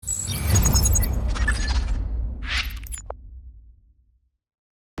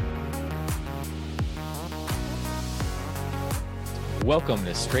Welcome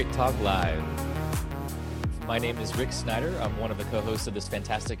to Straight Talk Live. My name is Rick Snyder. I'm one of the co-hosts of this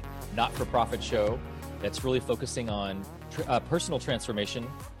fantastic not-for-profit show that's really focusing on personal transformation,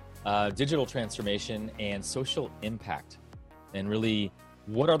 digital transformation, and social impact. And really,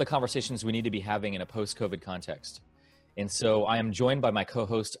 what are the conversations we need to be having in a post-COVID context? And so I am joined by my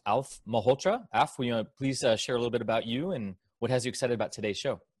co-host, Alf Malhotra. Alf, will you please share a little bit about you and what has you excited about today's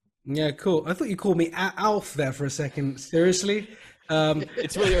show? Yeah, cool. I thought you called me Alf there for a second. Seriously?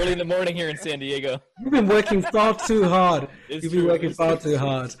 It's really early in the morning here in San Diego. You've been working far too hard. You've been working far too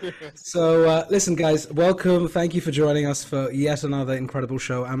hard. So listen, guys, welcome. Thank you for joining us for yet another incredible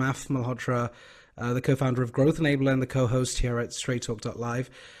show. I'm Alf Malhotra, the co-founder of Growth Enabler and the co-host here at StraightTalk.live.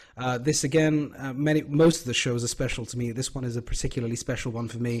 This again, most of the shows are special to me. This one is a particularly special one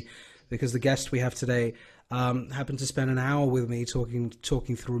for me because the guest we have today happened to spend an hour with me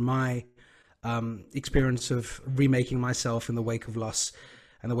talking through my experience of remaking myself in the wake of loss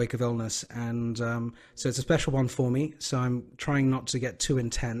and the wake of illness. And so it's a special one for me. So I'm trying not to get too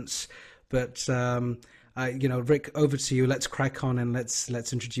intense, but Rick, over to you. Let's crack on and let's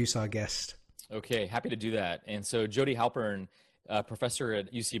introduce our guest. Okay, happy to do that. And so Jody Halpern, professor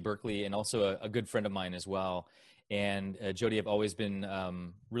at UC Berkeley and also a good friend of mine as well. And Jody, I've always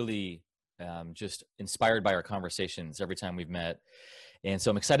been really just inspired by our conversations every time we've met. And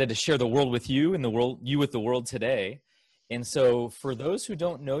so I'm excited to share the world with you and you with the world today. And so for those who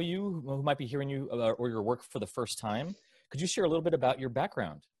don't know you, who might be hearing you or your work for the first time, could you share a little bit about your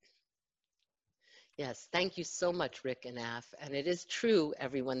background? Yes, thank you so much, Rick and Af. And it is true,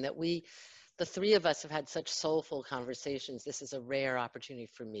 everyone, that the three of us have had such soulful conversations. This is a rare opportunity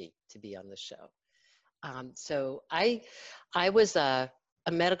for me to be on the show. So I was a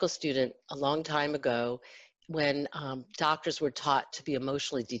medical student a long time ago when doctors were taught to be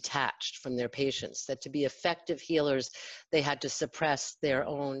emotionally detached from their patients, that to be effective healers, they had to suppress their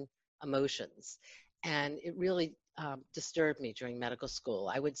own emotions. And it really disturbed me during medical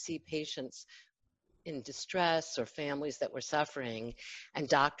school. I would see patients in distress or families that were suffering, and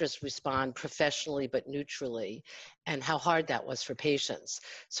doctors respond professionally but neutrally, and how hard that was for patients.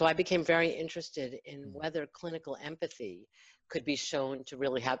 So I became very interested in whether clinical empathy could be shown to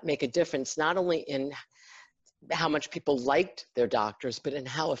really make a difference, not only in how much people liked their doctors, but in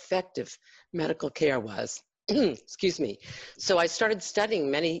how effective medical care was. Excuse me. So I started studying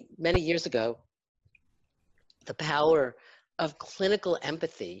many, many years ago the power of clinical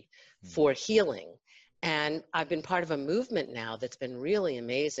empathy for healing. And I've been part of a movement now that's been really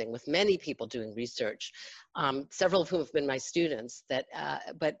amazing with many people doing research, several of whom have been my students,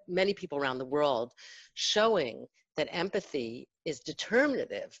 but many people around the world showing that empathy is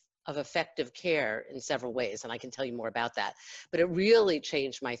determinative of effective care in several ways. And I can tell you more about that, but it really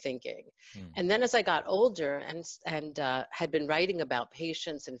changed my thinking. And then as I got older and had been writing about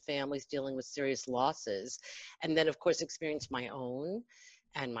patients and families dealing with serious losses, and then of course experienced my own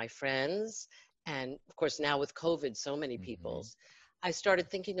and my friends, and of course now with COVID, so many people's, I started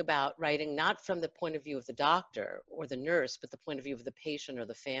thinking about writing not from the point of view of the doctor or the nurse, but the point of view of the patient or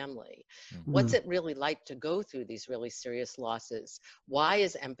the family. What's it really like to go through these really serious losses? Why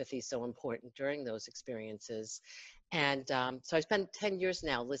is empathy so important during those experiences? And so I spent 10 years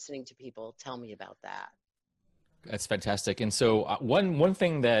now listening to people tell me about that. That's fantastic. And so one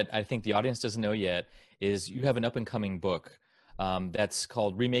thing that I think the audience doesn't know yet is you have an up-and-coming book that's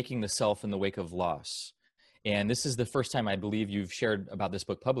called Remaking the Self in the Wake of Loss. And this is the first time I believe you've shared about this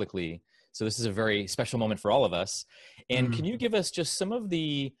book publicly. So this is a very special moment for all of us. And can you give us just some of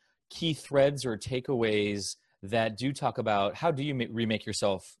the key threads or takeaways that do talk about how do you remake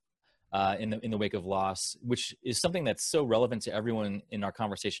yourself in the wake of loss, which is something that's so relevant to everyone in our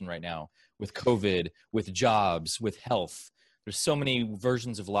conversation right now with COVID, with jobs, with health. There's so many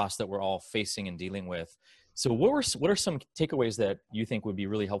versions of loss that we're all facing and dealing with. So what are some takeaways that you think would be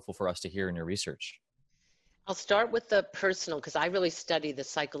really helpful for us to hear in your research? I'll start with the personal because I really study the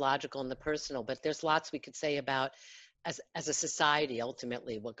psychological and the personal, but there's lots we could say about as a society,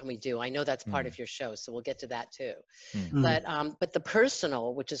 ultimately, what can we do? I know that's part of your show, so we'll get to that too. But the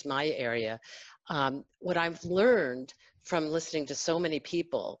personal, which is my area, what I've learned from listening to so many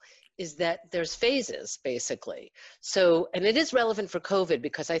people is that there's phases, basically. So, and it is relevant for COVID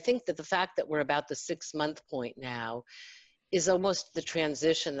because I think that the fact that we're about the 6-month point now is almost the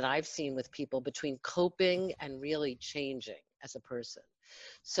transition that I've seen with people between coping and really changing as a person.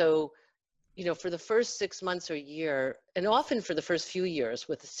 So, you know, for the first 6 months or a year, and often for the first few years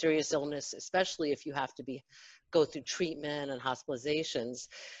with a serious illness, especially if you have to go through treatment and hospitalizations,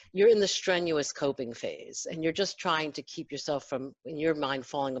 you're in the strenuous coping phase and you're just trying to keep yourself from, in your mind,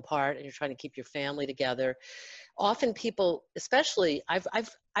 falling apart, and you're trying to keep your family together. often people, especially,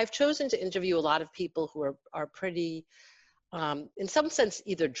 I've chosen to interview a lot of people who are pretty, in some sense,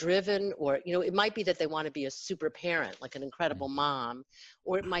 either driven, or, you know, it might be that they want to be a super parent, like an incredible mom,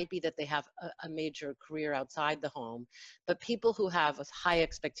 or it might be that they have a major career outside the home, but people who have high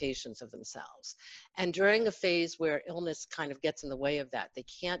expectations of themselves. And during a phase where illness kind of gets in the way of that, they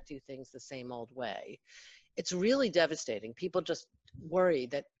can't do things the same old way. It's really devastating. People just worry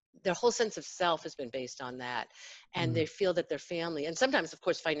that their whole sense of self has been based on that, and they feel that their family, and sometimes of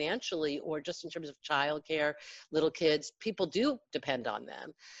course financially or just in terms of childcare, little kids, people do depend on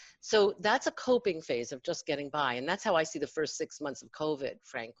them. So that's a coping phase of just getting by, and that's how I see the first 6 months of COVID,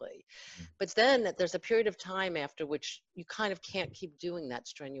 frankly. But then there's a period of time after which you kind of can't keep doing that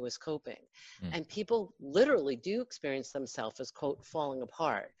strenuous coping, and people literally do experience themselves as, quote, falling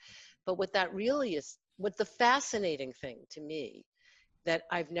apart. But what that really is, what the fascinating thing to me that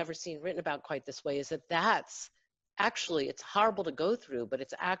I've never seen written about quite this way, is that that's actually, it's horrible to go through, but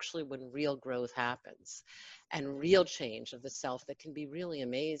it's actually when real growth happens and real change of the self that can be really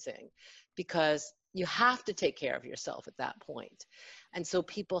amazing, because you have to take care of yourself at that point. And so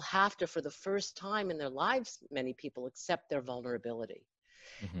people have to, for the first time in their lives, many people accept their vulnerability.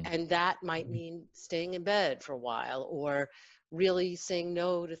 And that might mean staying in bed for a while, or really saying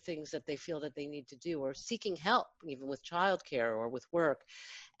no to things that they feel that they need to do, or seeking help, even with childcare or with work,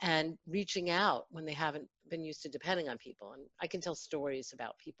 and reaching out when they haven't been used to depending on people. And I can tell stories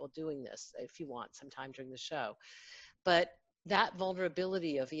about people doing this if you want sometime during the show. But that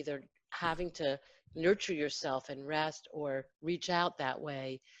vulnerability of either having to nurture yourself and rest or reach out that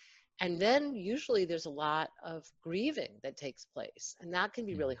way. And then usually there's a lot of grieving that takes place. And that can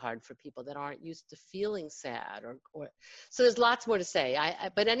be really hard for people that aren't used to feeling sad, or so there's lots more to say.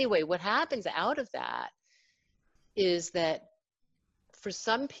 But anyway, what happens out of that is that for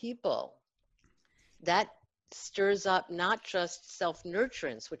some people, that stirs up not just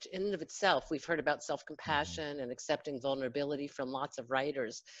self-nurturance, which in and of itself, we've heard about self-compassion and accepting vulnerability from lots of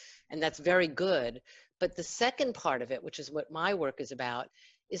writers, and that's very good. But the second part of it, which is what my work is about,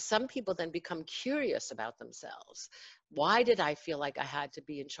 is some people then become curious about themselves. Why did I feel like I had to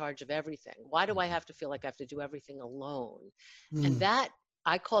be in charge of everything? Why do I have to feel like I have to do everything alone? And that,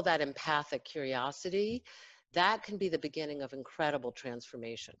 I call that empathic curiosity. That can be the beginning of incredible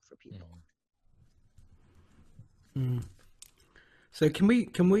transformation for people. So can we,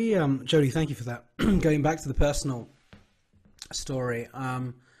 Jody, thank you for that. Going back to the personal story,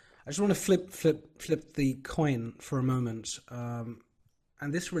 I just want to flip the coin for a moment.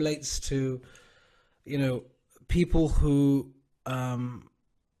 And this relates to, you know, people who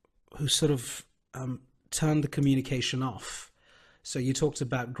sort of turn the communication off. So you talked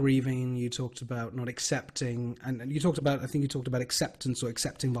about grieving, you talked about not accepting, and you talked about, I think you talked about acceptance or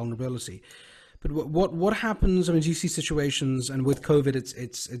accepting vulnerability. But what happens? I mean, do you see situations, and with COVID,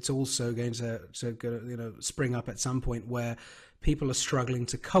 it's also going to you know, spring up at some point where people are struggling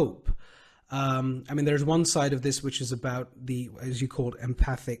to cope. I mean, there's one side of this which is about the, as you called,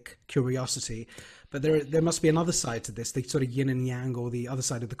 empathic curiosity, but there must be another side to this, the sort of yin and yang, or the other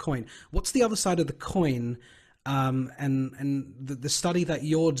side of the coin. What's the other side of the coin? And the study that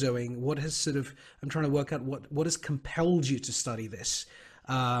you're doing, what has sort of, I'm trying to work out what has compelled you to study this.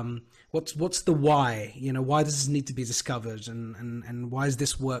 What's the why? You know, why does this need to be discovered, and why is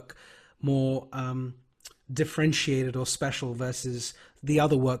this work more differentiated or special versus the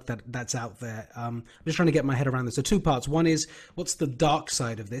other work that's out there? I'm just trying to get my head around this. So two parts. One is, what's the dark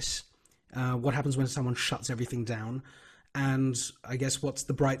side of this? What happens when someone shuts everything down? And I guess what's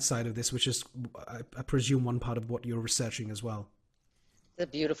the bright side of this, which is, I presume, one part of what you're researching as well. That's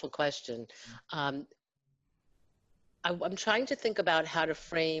a beautiful question. I'm trying to think about how to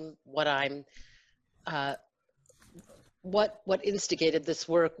frame what what instigated this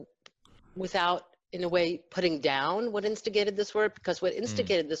work without, in a way, putting down what instigated this work, because what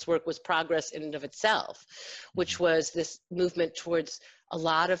instigated this work was progress in and of itself, which was this movement towards a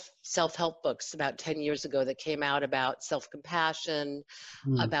lot of self-help books about 10 years ago that came out about self-compassion,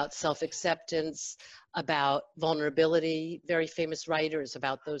 about self-acceptance, about vulnerability, very famous writers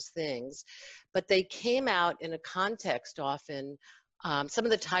about those things. But they came out in a context often, some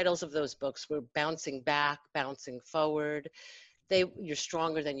of the titles of those books were Bouncing Back, Bouncing Forward, You're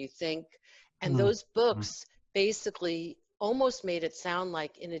Stronger Than You Think. And those books basically almost made it sound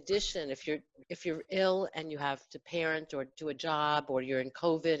like, in addition, if you're ill and you have to parent or do a job, or you're in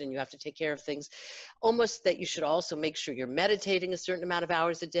COVID and you have to take care of things, almost that you should also make sure you're meditating a certain amount of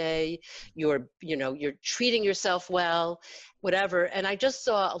hours a day, you're treating yourself well, whatever. And I just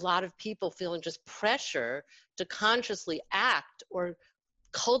saw a lot of people feeling just pressure to consciously act or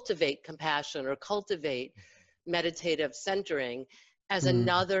cultivate compassion or cultivate meditative centering as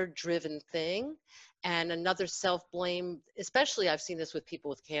another driven thing and another self-blame. Especially I've seen this with people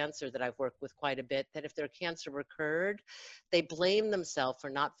with cancer that I've worked with quite a bit, that if their cancer recurred, they blame themselves for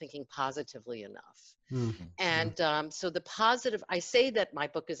not thinking positively enough. And so the positive, I say that my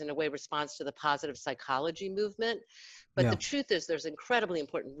book is in a way response to the positive psychology movement, but the truth is there's incredibly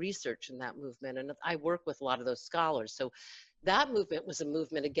important research in that movement. And I work with a lot of those scholars. So that movement was a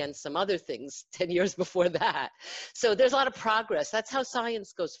movement against some other things 10 years before that. So there's a lot of progress. That's how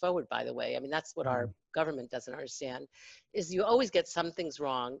science goes forward, by the way. I mean, that's what our government doesn't understand, is you always get some things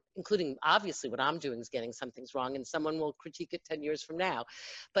wrong, including obviously what I'm doing is getting some things wrong, and someone will critique it 10 years from now.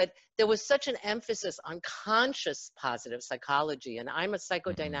 But there was such an emphasis on conscious positive psychology, and I'm a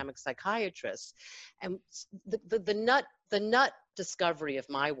psychodynamic psychiatrist. And the nut discovery of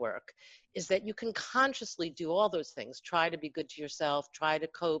my work is that you can consciously do all those things. Try to be good to yourself, try to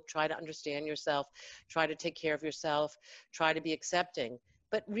cope, try to understand yourself, try to take care of yourself, try to be accepting.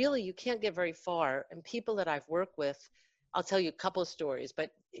 But really, you can't get very far. And people that I've worked with, I'll tell you a couple of stories,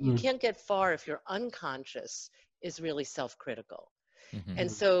 but you can't get far if your unconscious is really self-critical. And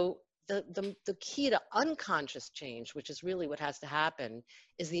so the key to unconscious change, which is really what has to happen,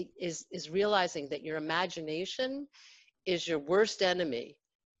 is realizing that your imagination is your worst enemy.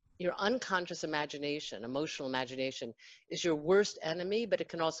 Your unconscious imagination, emotional imagination, is your worst enemy, but it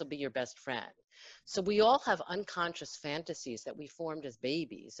can also be your best friend. So we all have unconscious fantasies that we formed as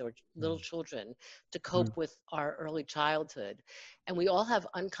babies or little children to cope with our early childhood. And we all have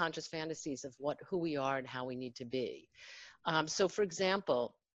unconscious fantasies of who we are and how we need to be. So for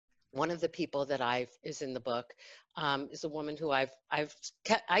example, one of the people that is in the book is a woman who I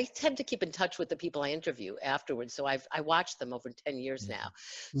tend to keep in touch with the people I interview afterwards. So I watched them over 10 years now.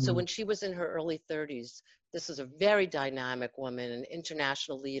 So when she was in her early 30s, this was a very dynamic woman, an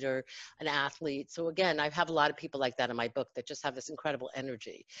international leader, an athlete. So again, I have a lot of people like that in my book that just have this incredible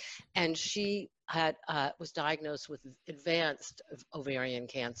energy. And she was diagnosed with advanced ovarian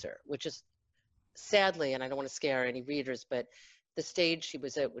cancer, which is sadly, and I don't want to scare any readers, but the stage she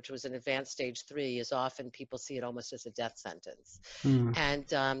was at, which was an advanced stage 3, is often people see it almost as a death sentence.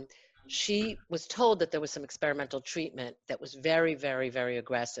 And she was told that there was some experimental treatment that was very, very, very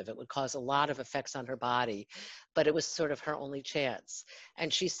aggressive. It would cause a lot of effects on her body, but it was sort of her only chance.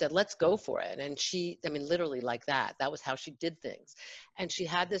 And she said, let's go for it. And literally like that. That was how she did things. And she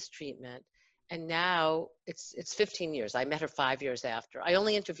had this treatment. And now it's 15 years. I met her 5 years after. I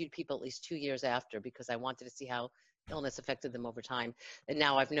only interviewed people at least 2 years after because I wanted to see how illness affected them over time. And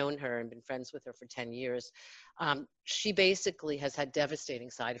now I've known her and been friends with her for 10 years. She basically has had devastating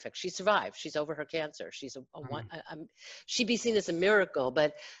side effects. She survived. She's over her cancer. She'd be seen as a miracle,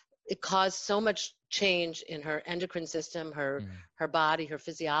 but it caused so much change in her endocrine system, her body, her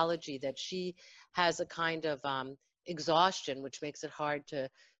physiology, that she has a kind of exhaustion, which makes it hard to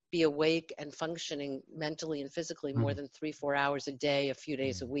be awake and functioning mentally and physically more than 3-4 hours a day, a few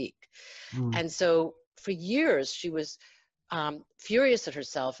days a week. And so for years, she was furious at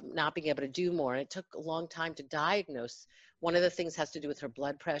herself not being able to do more. And it took a long time to diagnose. One of the things has to do with her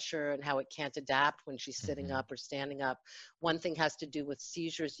blood pressure and how it can't adapt when she's sitting up or standing up. One thing has to do with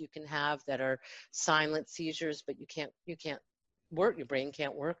seizures you can have that are silent seizures, but you can't work, your brain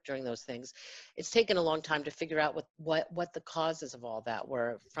can't work during those things. It's taken a long time to figure out what the causes of all that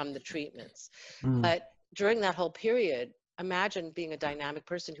were from the treatments. But during that whole period, imagine being a dynamic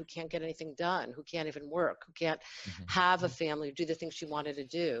person who can't get anything done, who can't even work, who can't have a family, or do the things she wanted to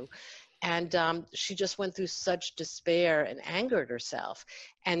do. And she just went through such despair and anger at herself.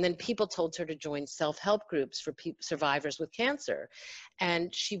 And then people told her to join self-help groups for survivors with cancer.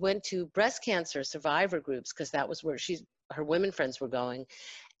 And she went to breast cancer survivor groups because that was where her women friends were going.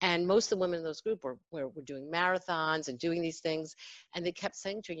 And most of the women in those groups were doing marathons and doing these things. And they kept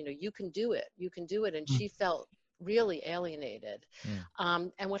saying to her, you can do it. You can do it. And she felt really alienated.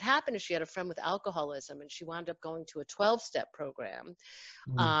 And what happened is she had a friend with alcoholism, and she wound up going to a 12-step program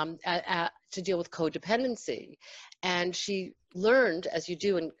to deal with codependency. And she learned, as you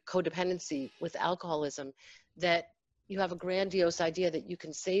do in codependency with alcoholism, that you have a grandiose idea that you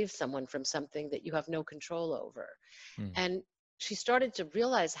can save someone from something that you have no control over. And she started to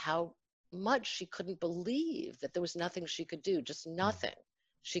realize how much she couldn't believe that there was nothing she could do, just nothing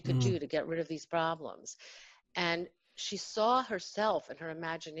she could do to get rid of these problems. And she saw herself and her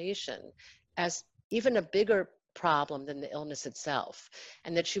imagination as even a bigger problem than the illness itself,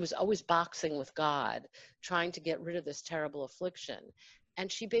 and that she was always boxing with God, trying to get rid of this terrible affliction.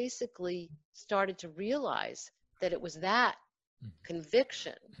 And she basically started to realize that it was that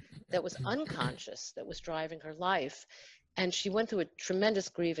conviction that was unconscious that was driving her life. And she went through a tremendous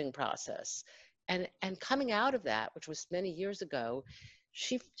grieving process. And coming out of that, which was many years ago,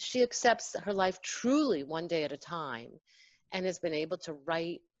 she accepts her life truly one day at a time, and has been able to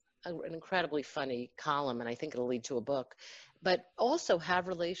write an incredibly funny column, and I think it'll lead to a book, but also have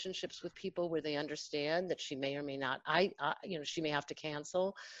relationships with people where they understand that she may or may not, she may have to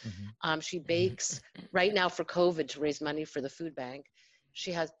cancel. She bakes right now for COVID to raise money for the food bank.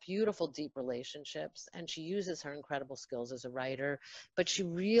 She has beautiful, deep relationships, and she uses her incredible skills as a writer, but she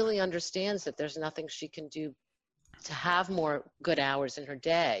really understands that there's nothing she can do to have more good hours in her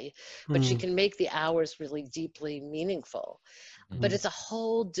day, but she can make the hours really deeply meaningful. But it's a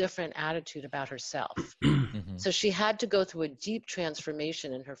whole different attitude about herself. So she had to go through a deep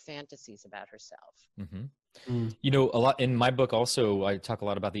transformation in her fantasies about herself. You know, a lot in my book also, I talk a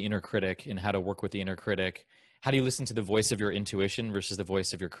lot about the inner critic and how to work with the inner critic. How do you listen to the voice of your intuition versus the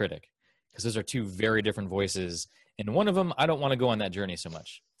voice of your critic? Because those are two very different voices. And one of them, I don't want to go on that journey so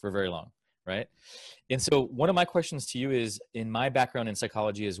much for very long, right? And so one of my questions to you is, in my background in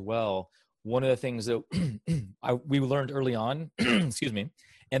psychology as well, one of the things that we learned early on, excuse me,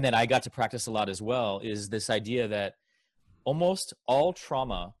 and that I got to practice a lot as well, is this idea that almost all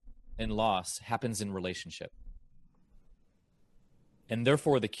trauma and loss happens in relationship. And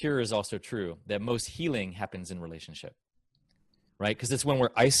therefore, the cure is also true, that most healing happens in relationship, right? Because it's when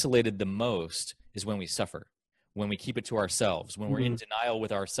we're isolated the most is when we suffer, when we keep it to ourselves, when we're in denial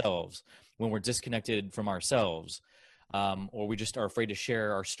with ourselves, when we're disconnected from ourselves, or we just are afraid to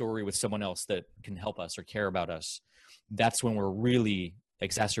share our story with someone else that can help us or care about us. That's when we're really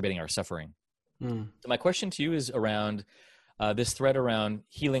exacerbating our suffering. So my question to you is around this thread around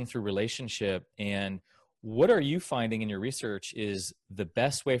healing through relationship, and what are you finding in your research is the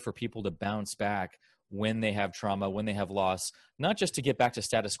best way for people to bounce back when they have trauma, when they have loss, not just to get back to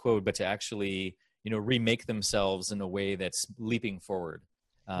status quo, but to actually, remake themselves in a way that's leaping forward?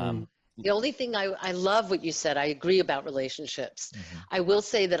 The only thing I love what you said. I agree about relationships. I will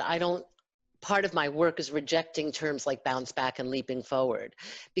say that part of my work is rejecting terms like bounce back and leaping forward,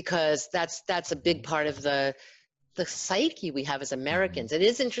 because that's a big part of the psyche we have as Americans. It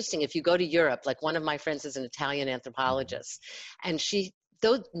is interesting. If you go to Europe, like one of my friends is an Italian anthropologist, and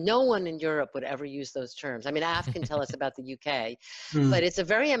though no one in Europe would ever use those terms. I mean, Af can tell us about the UK, but it's a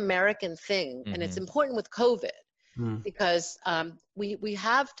very American thing, and it's important with COVID because we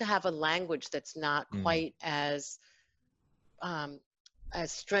have to have a language that's not quite as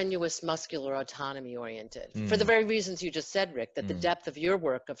strenuous, muscular, autonomy oriented, for the very reasons you just said, Rick, that the depth of your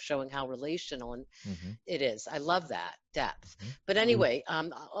work of showing how relational and it is. I love that depth. But anyway,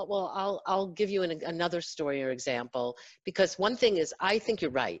 I'll give you another story or example, because one thing is, I think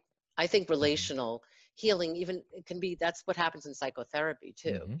you're right. I think relational healing, even it can be, that's what happens in psychotherapy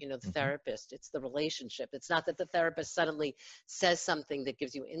too. The therapist, it's the relationship. It's not that the therapist suddenly says something that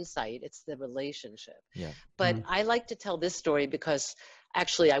gives you insight. It's the relationship. But I like to tell this story because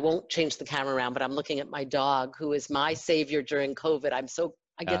actually I won't change the camera around, but I'm looking at my dog, who is my savior during COVID.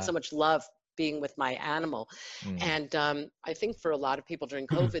 I get so much love being with my animal. And I think for a lot of people during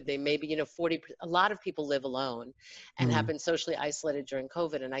COVID, they maybe, a lot of people live alone and have been socially isolated during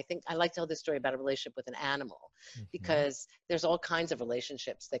COVID. And I think I like to tell this story about a relationship with an animal, because there's all kinds of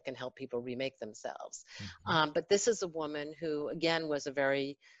relationships that can help people remake themselves. But this is a woman who, again, was a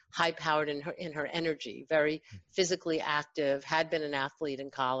very high-powered in her energy, very physically active, had been an athlete in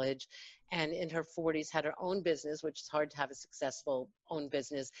college, and in her 40s had her own business, which is hard to have a successful own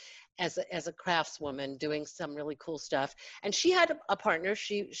business, as a craftswoman doing some really cool stuff. And she had a partner.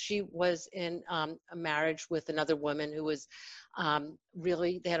 She was in a marriage with another woman who was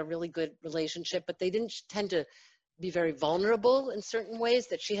they had a really good relationship, but they didn't tend to be very vulnerable in certain ways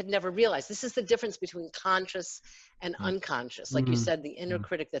that she had never realized. This is the difference between conscious and unconscious. Like you said, the inner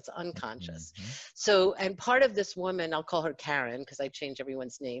critic that's unconscious. So, and part of this woman, I'll call her Karen because I change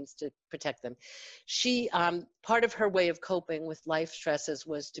everyone's names to protect them. She, part of her way of coping with life stresses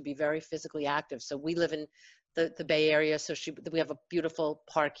was to be very physically active. So we live in the Bay Area. So we have a beautiful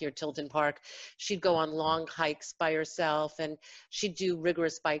park here, Tilton Park. She'd go on long hikes by herself, and she'd do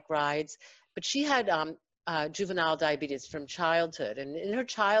rigorous bike rides. But she had juvenile diabetes from childhood. And in her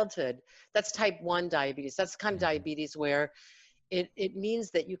childhood, that's type 1 diabetes. That's the kind of diabetes where it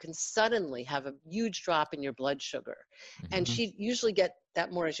means that you can suddenly have a huge drop in your blood sugar. And she usually get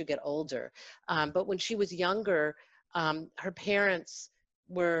that more as you get older. But when she was younger, her parents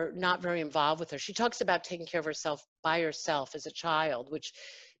were not very involved with her. She talks about taking care of herself by herself as a child, which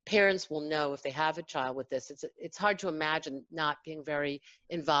parents will know if they have a child with this. It's hard to imagine not being very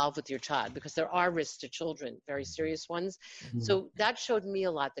involved with your child, because there are risks to children, very serious ones. So that showed me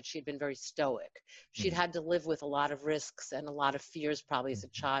a lot that she'd been very stoic. She'd had to live with a lot of risks and a lot of fears probably as a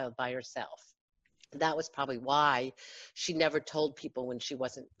child by herself. That was probably why she never told people when she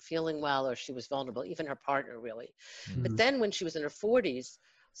wasn't feeling well or she was vulnerable, even her partner, really. Mm. But then when she was in her 40s,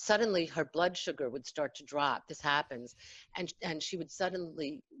 suddenly her blood sugar would start to drop. This happens. And she would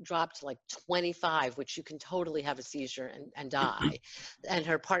suddenly drop to like 25, which you can totally have a seizure and die. And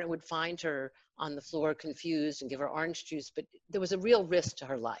her partner would find her on the floor confused and give her orange juice, but there was a real risk to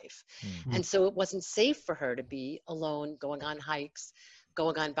her life. Mm. And so it wasn't safe for her to be alone, going on hikes,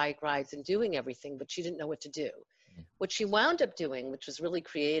 going on bike rides and doing everything, but she didn't know what to do. What she wound up doing, which was really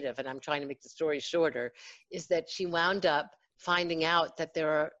creative, and I'm trying to make the story shorter, is that she wound up finding out that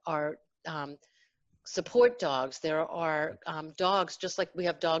there are support dogs. There are dogs, just like we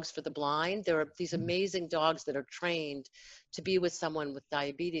have dogs for the blind. There are these amazing dogs that are trained to be with someone with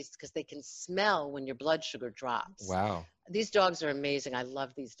diabetes because they can smell when your blood sugar drops. Wow. These dogs are amazing. I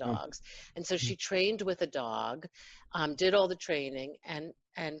love these dogs. And so she trained with a dog, did all the training,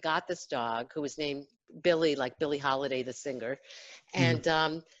 and got this dog who was named Billy, like Billie Holiday, the singer.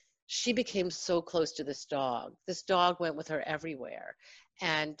 And she became so close to this dog. This dog went with her everywhere,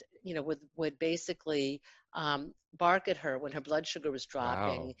 and would basically bark at her when her blood sugar was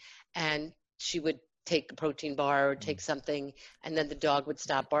dropping. Wow. And she would take a protein bar or take something, and then the dog would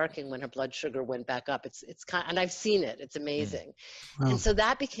stop barking when her blood sugar went back up. It's kind, and I've seen it. It's amazing. Wow. And so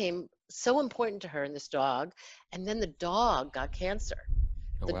that became so important to her and this dog. And then the dog got cancer.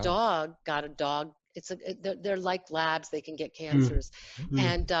 The dog got a dog. They're like labs. They can get cancers.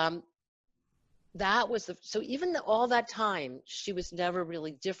 And that was so even all that time, she was never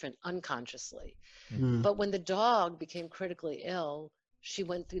really different unconsciously. But when the dog became critically ill, she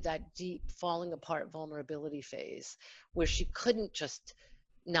went through that deep falling apart vulnerability phase where she couldn't just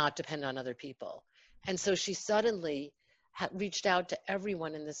not depend on other people. And so she suddenly reached out to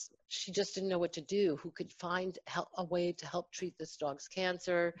everyone in this. She just didn't know what to do, who could find a way to help treat this dog's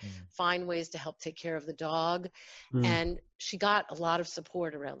cancer, find ways to help take care of the dog. And she got a lot of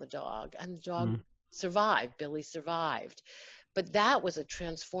support around the dog, and the dog survived. Billy survived. But that was a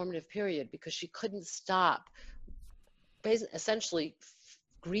transformative period because she couldn't stop essentially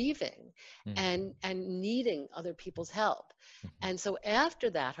grieving and needing other people's help. And so after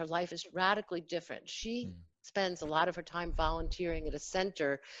that, her life is radically different. She spends a lot of her time volunteering at a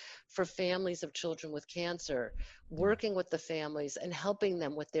center for families of children with cancer, working with the families and helping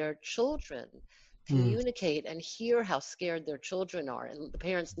them with their children communicate and hear how scared their children are, and the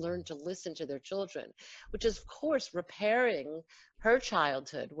parents learn to listen to their children, which is of course repairing her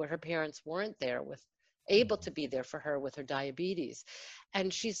childhood where her parents weren't able to be there for her with her diabetes.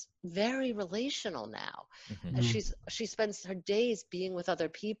 And she's very relational now. And she spends her days being with other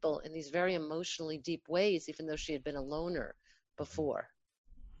people in these very emotionally deep ways, even though she had been a loner before.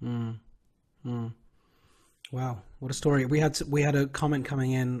 Wow, what a story. We had a comment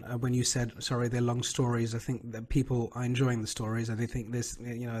coming in when you said, sorry, they're long stories. I think that people are enjoying the stories, and they think this,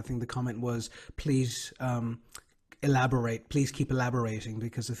 I think the comment was, please elaborate, please keep elaborating,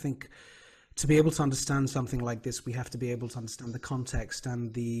 because I think to be able to understand something like this, we have to be able to understand the context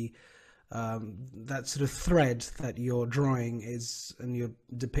and the that sort of thread that you're drawing and you're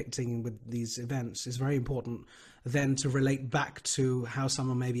depicting with these events is very important. Then to relate back to how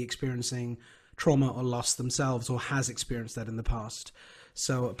someone may be experiencing trauma or loss themselves, or has experienced that in the past.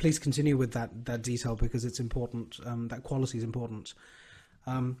 So please continue with that detail, because it's important. That quality is important.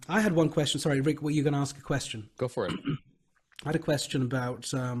 I had one question. Sorry, Rick, were you going to ask a question? Go for it. I had a question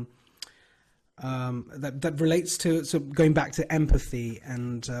about that relates to, so going back to empathy,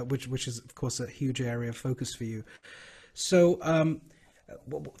 and which is of course a huge area of focus for you. So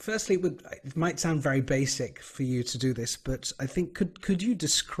firstly, it might sound very basic for you to do this, but I think could you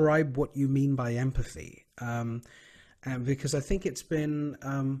describe what you mean by empathy? Because I think it's been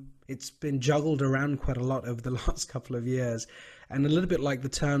juggled around quite a lot over the last couple of years, and a little bit like the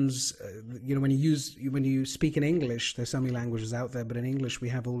terms, when you speak in English, there's so many languages out there, but in English we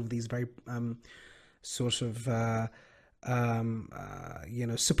have all of these very sort of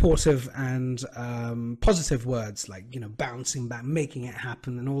supportive and positive words like, bouncing back, making it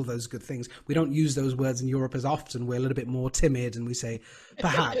happen, and all those good things. We don't use those words in Europe as often. We're a little bit more timid, and we say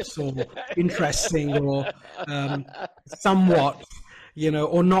perhaps, or interesting, or somewhat,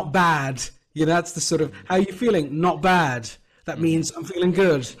 or not bad. That's the sort of, how are you feeling? Not bad. That means I'm feeling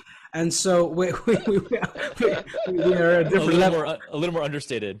good. And so we are at a different level. A little more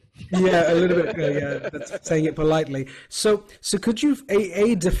understated. Yeah, a little bit. Yeah, that's saying it politely. So could you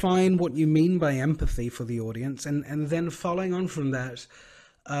a define what you mean by empathy for the audience, and then following on from that,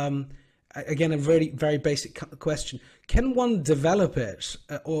 again, a very, very basic question. Can one develop it,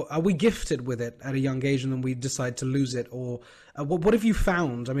 or are we gifted with it at a young age and then we decide to lose it? Or what have you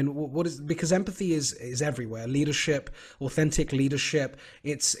found? I mean, what is, because empathy is everywhere. Leadership, authentic leadership,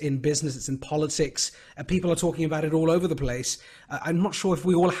 it's in business, it's in politics. People are talking about it all over the place. I'm not sure if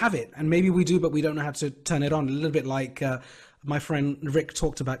we all have it, and maybe we do, but we don't know how to turn it on. A little bit like my friend Rick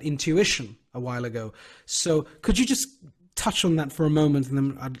talked about intuition a while ago. So could you just touch on that for a moment, and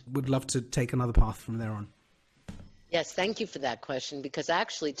then I would love to take another path from there on. Yes, thank you for that question, because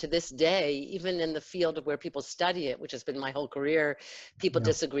actually to this day, even in the field of where people study it, which has been my whole career, people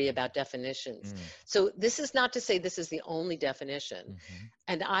disagree about definitions. So this is not to say this is the only definition.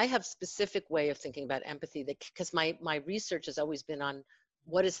 And I have specific way of thinking about empathy, that because my research has always been on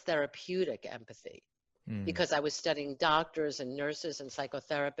what is therapeutic empathy. Because I was studying doctors and nurses and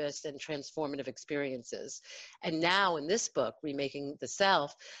psychotherapists and transformative experiences. And now in this book, Remaking the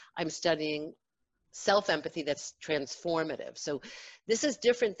Self, I'm studying self-empathy that's transformative. So this is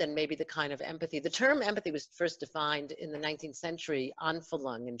different than maybe the kind of empathy. The term empathy was first defined in the 19th century,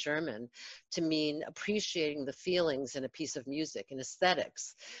 Anfühlung in German, to mean appreciating the feelings in a piece of music, in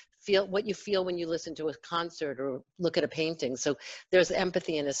aesthetics. Feel what you feel when you listen to a concert or look at a painting. So there's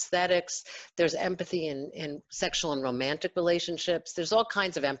empathy in aesthetics. There's empathy in sexual and romantic relationships. There's all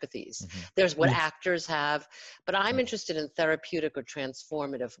kinds of empathies. There's what actors have. But I'm interested in therapeutic or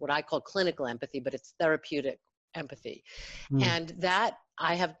transformative, what I call clinical empathy, but it's therapeutic empathy. And that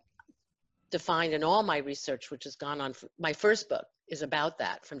I have defined in all my research, which has gone on. My first book is about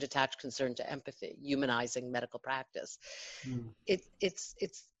that, from detached concern to empathy, humanizing medical practice.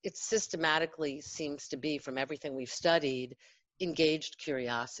 It systematically seems to be, from everything we've studied, engaged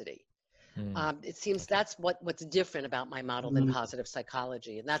curiosity. It seems that's what's different about my model than positive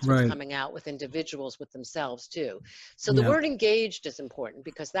psychology. And that's what's coming out with individuals with themselves too. So the word engaged is important,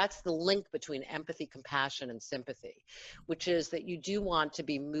 because that's the link between empathy, compassion, and sympathy, which is that you do want to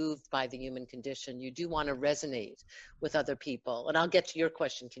be moved by the human condition. You do want to resonate with other people. And I'll get to your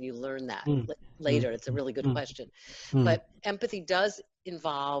question, can you learn that later? It's a really good question. But empathy does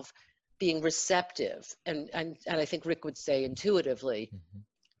involve being receptive. And I think Rick would say intuitively,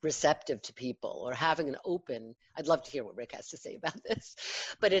 receptive to people, or having an open, I'd love to hear what Rick has to say about this,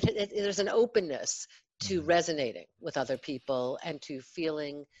 but there's an openness to resonating with other people, and to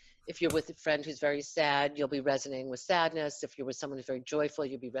feeling, if you're with a friend who's very sad, you'll be resonating with sadness. If you're with someone who's very joyful,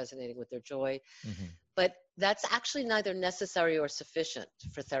 you'll be resonating with their joy. But that's actually neither necessary or sufficient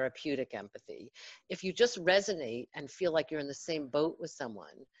for therapeutic empathy. If you just resonate and feel like you're in the same boat with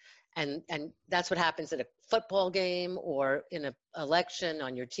someone, and that's what happens at a football game or in an election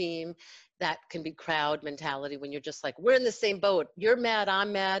on your team. That can be crowd mentality, when you're just like, we're in the same boat. You're mad,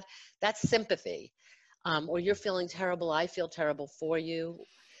 I'm mad. That's sympathy. Or you're feeling terrible, I feel terrible for you.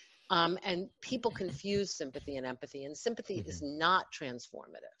 And people confuse sympathy and empathy. And sympathy is not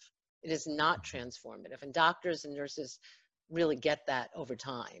transformative. It is not transformative. And doctors and nurses really get that over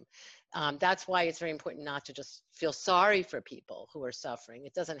time. That's why it's very important not to just feel sorry for people who are suffering.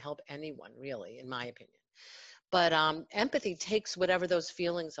 It doesn't help anyone, really, in my opinion. But empathy takes whatever those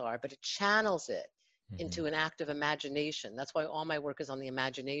feelings are, but it channels it into an act of imagination. That's why all my work is on the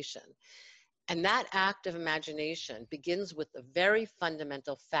imagination. And that act of imagination begins with a very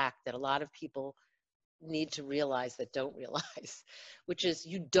fundamental fact that a lot of people need to realize that don't realize, which is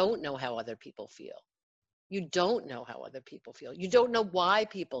you don't know how other people feel. You don't know how other people feel. You don't know why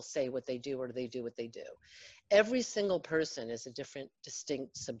people say what they do or they do what they do. Every single person is a different,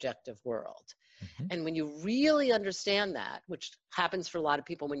 distinct, subjective world. And when you really understand that, which happens for a lot of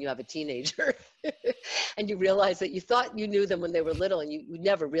people when you have a teenager, and you realize that you thought you knew them when they were little and you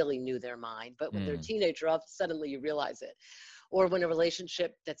never really knew their mind, but when they're a teenager, suddenly you realize it. Or when a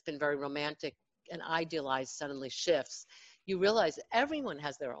relationship that's been very romantic and idealized suddenly shifts, you realize everyone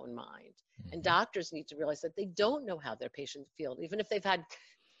has their own mind. And doctors need to realize that they don't know how their patient feels. Even if they've had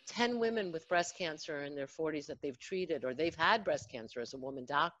 10 women with breast cancer in their 40s that they've treated, or they've had breast cancer as a woman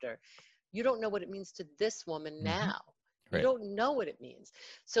doctor, you don't know what it means to this woman now. You don't know what it means.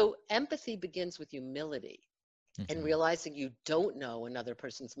 So empathy begins with humility and realizing you don't know another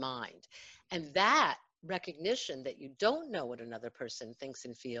person's mind. And that recognition that you don't know what another person thinks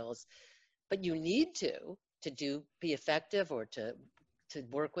and feels, but you need to be effective or to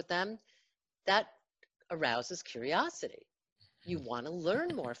work with them, that arouses curiosity. You want to learn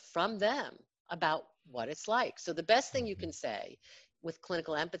more from them about what it's like. So the best thing you can say with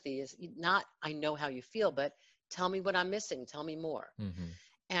clinical empathy is not, I know how you feel, but tell me what I'm missing. Tell me more.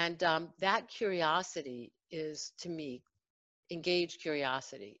 And that curiosity is, to me, engaged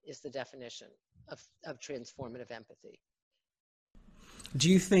curiosity is the definition of transformative empathy. Do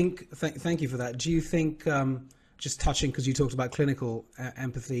you think, thank you for that. Do you think, just touching, because you talked about clinical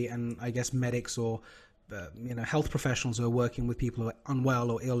empathy and I guess medics or health professionals who are working with people who are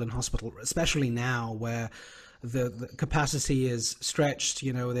unwell or ill in hospital, especially now where the capacity is stretched,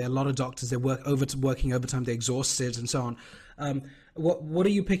 there are a lot of doctors, they're working overtime, they're exhausted and so on. What are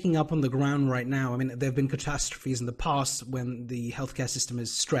you picking up on the ground right now? I mean, there have been catastrophes in the past when the healthcare system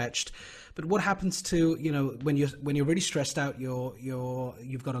is stretched, but what happens to, when you're really stressed out,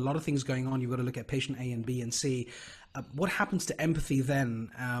 you've got a lot of things going on, you've got to look at patient A and B and C. What happens to empathy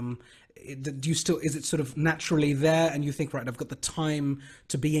then? Is it sort of naturally there, and you think, right, I've got the time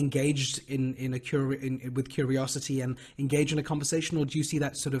to be engaged with curiosity and engage in a conversation, or do you see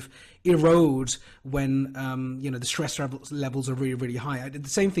that sort of erode when the stress levels are really, really high? The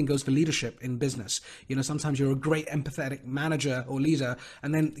same thing goes for leadership in business. Sometimes you're a great empathetic manager or leader,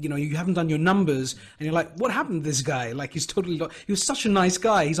 and then you haven't done your numbers, and you're like, what happened to this guy? Like, he was such a nice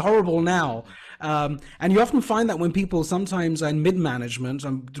guy, he's horrible now. And you often find that when people sometimes are in mid-management,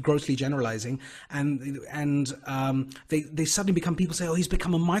 I'm grossly generalizing, and they suddenly become, people say, oh, he's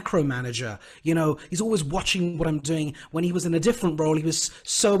become a micromanager. He's always watching what I'm doing. When he was in a different role, he was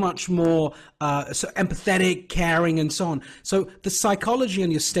so much more so empathetic, caring, and so on. So the psychology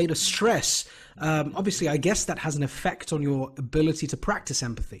and your state of stress, obviously, I guess that has an effect on your ability to practice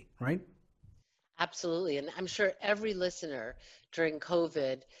empathy, right? Absolutely. And I'm sure every listener during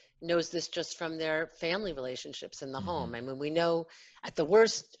COVID knows this just from their family relationships in the home. I mean, we know at the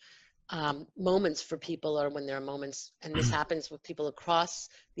worst moments for people are when there are moments, and this happens with people across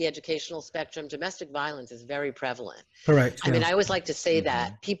the educational spectrum. Domestic violence is very prevalent. Correct. I mean, I always like to say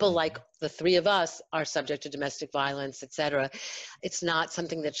that people like the three of us are subject to domestic violence, etc. It's not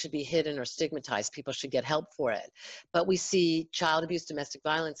something that should be hidden or stigmatized. People should get help for it. But we see child abuse, domestic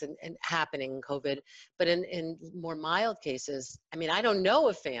violence and happening in COVID. But in more mild cases, I mean, I don't know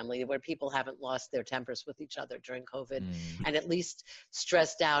a family where people haven't lost their tempers with each other during COVID and at least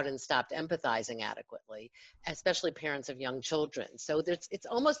stressed out and stopped empathizing adequately, especially parents of young children. So it's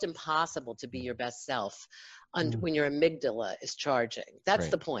almost impossible to be your best self when your amygdala is charging. That's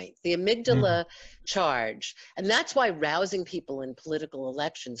the point. The amygdala charge. And that's why rousing people in political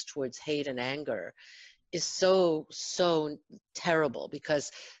elections towards hate and anger is so terrible,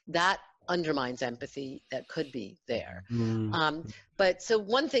 because that undermines empathy that could be there. But so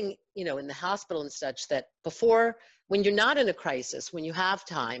one thing, in the hospital and such, that before, when you're not in a crisis, when you have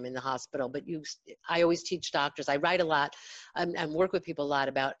time in the hospital, but I always teach doctors, I write a lot and work with people a lot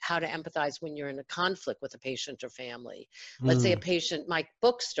about how to empathize when you're in a conflict with a patient or family. Let's say a patient, my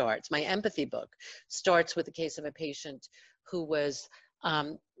empathy book starts with the case of a patient who was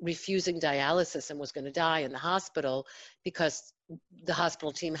refusing dialysis and was going to die in the hospital because the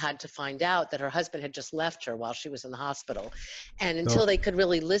hospital team had to find out that her husband had just left her while she was in the hospital. And until they could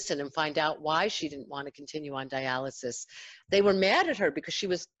really listen and find out why she didn't want to continue on dialysis, they were mad at her because she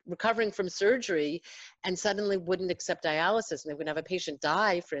was recovering from surgery and suddenly wouldn't accept dialysis. And they would have a patient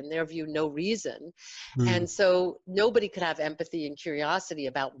die for, in their view, no reason. And so nobody could have empathy and curiosity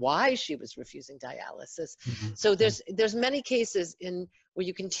about why she was refusing dialysis. So there's many cases where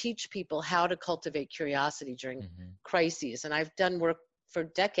you can teach people how to cultivate curiosity during crises. And I've done work for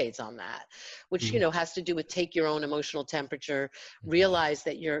decades on that, which has to do with take your own emotional temperature, realize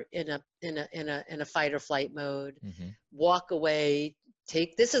that you're in a fight or flight mode, walk away.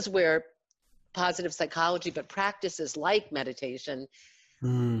 This is where positive psychology, but practices like meditation,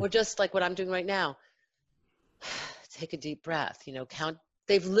 or just like what I'm doing right now, take a deep breath. Count.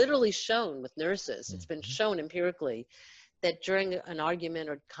 They've literally shown with nurses, it's been shown empirically, that during an argument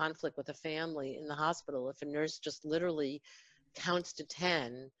or conflict with a family in the hospital, if a nurse just literally counts to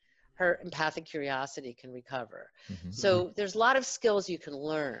 10, her empathic curiosity can recover. So there's a lot of skills you can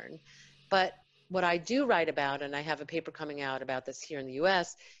learn. But what I do write about, and I have a paper coming out about this here in the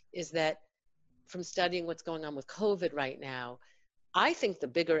US, is that from studying what's going on with COVID right now, I think the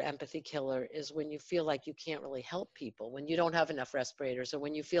bigger empathy killer is when you feel like you can't really help people, when you don't have enough respirators, or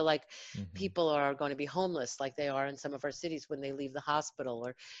when you feel like people are going to be homeless like they are in some of our cities when they leave the hospital,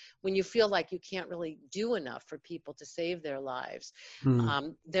 or when you feel like you can't really do enough for people to save their lives.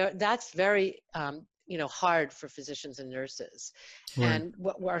 That's very hard for physicians and nurses. And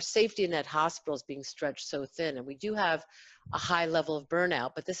our safety net hospital is being stretched so thin, and we do have a high level of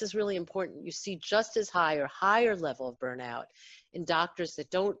burnout, but this is really important. You see just as high or higher level of burnout in doctors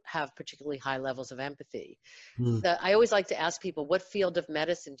that don't have particularly high levels of empathy. I always like to ask people, what field of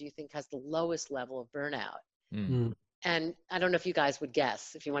medicine do you think has the lowest level of burnout? And I don't know if you guys would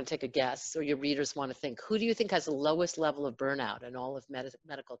guess, if you want to take a guess, or your readers want to think, who do you think has the lowest level of burnout in all of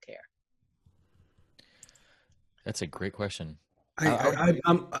medical care? That's a great question.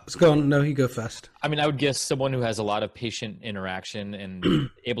 Go on. No, you go first. I mean, I would guess someone who has a lot of patient interaction and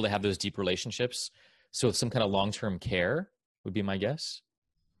able to have those deep relationships. So some kind of long-term care would be my guess.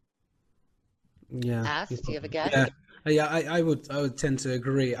 Yeah. Do you have a guess? Yeah. Yeah, I would tend to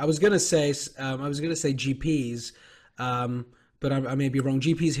agree. I was gonna say GPs, but I may be wrong.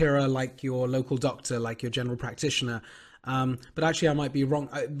 GPs here are like your local doctor, like your general practitioner. But actually, I might be wrong.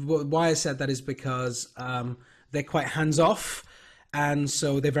 Why I said that is because they're quite hands off, and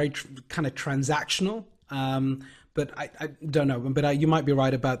so they're very kind of transactional. But I don't know. But you might be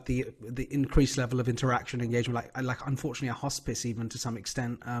right about the increased level of interaction, engagement. Like unfortunately, a hospice even to some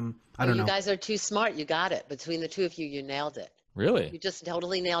extent. I don't know. You guys are too smart. You got it. Between the two of you, you nailed it. Really? You just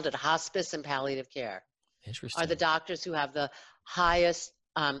totally nailed it. Hospice and palliative care Interesting. are the doctors who have the highest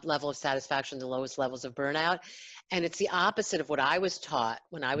level of satisfaction, the lowest levels of burnout. And it's the opposite of what I was taught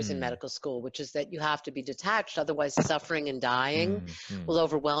when I was in medical school, which is that you have to be detached. Otherwise, suffering and dying will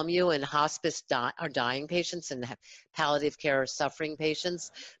overwhelm you. And hospice are dying patients, and palliative care are suffering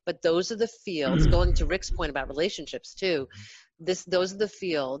patients. But those are the fields, going to Rick's point about relationships too, those are the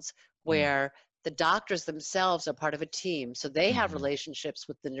fields where the doctors themselves are part of a team. So they have relationships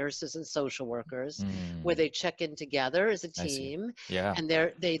with the nurses and social workers where they check in together as a team. Yeah. And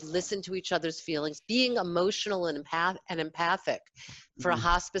they listen to each other's feelings. Being emotional and empathic for a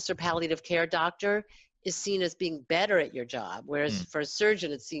hospice or palliative care doctor is seen as being better at your job, whereas for a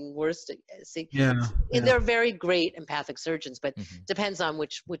surgeon, it's seen worse. And they're very great empathic surgeons, but depends on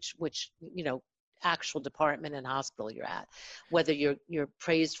which actual department and hospital you're at, whether you're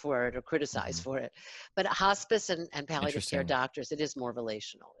praised for it or criticized for it. But hospice and palliative care doctors, it is more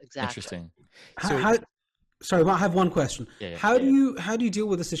relational. Exactly. Interesting. Sorry, I have one question. Yeah, how do you deal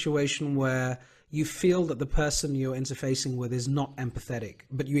with a situation where you feel that the person you're interfacing with is not empathetic,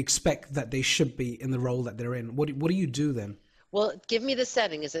 but you expect that they should be in the role that they're in? What do you do then? Well, give me the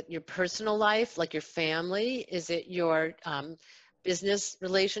setting. Is it your personal life, like your family? Is it your business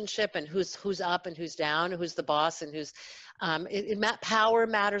relationship, and who's up and who's down, who's the boss and who's power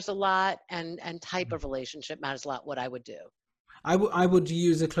matters a lot, and type of relationship matters a lot. What I would do. I would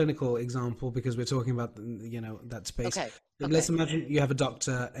use a clinical example because we're talking about that space. Okay. Let's imagine you have a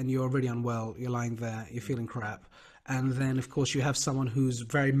doctor and you're really unwell. You're lying there. You're feeling crap. And then, of course, you have someone who's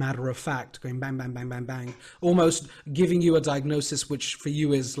very matter of fact, going bang, bang, bang, bang, bang, almost giving you a diagnosis, which for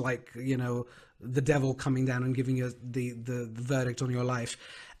you is like, the devil coming down and giving you the verdict on your life,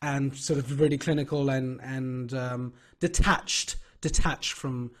 and sort of really clinical and detached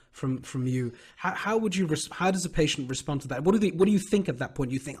from you. How does a patient respond to that? What do you think at that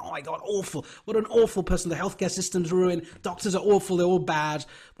point? You think, oh my God, awful! What an awful person! The healthcare system's ruined. Doctors are awful. They're all bad.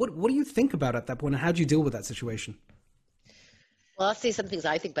 What do you think about at that point? And how do you deal with that situation? Well, I'll say some things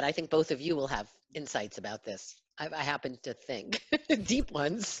I think, but I think both of you will have insights about this. I happen to think deep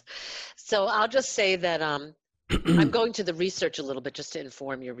ones. So I'll just say that I'm going to the research a little bit just to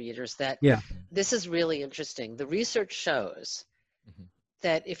inform your readers that this is really interesting. The research shows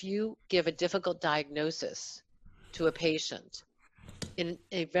that if you give a difficult diagnosis to a patient in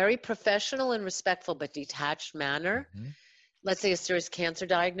a very professional and respectful but detached manner, let's say a serious cancer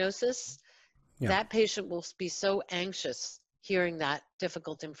diagnosis, that patient will be so anxious hearing that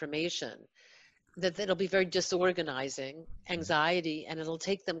difficult information that it'll be very disorganizing, anxiety, and it'll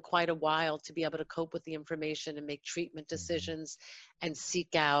take them quite a while to be able to cope with the information and make treatment decisions and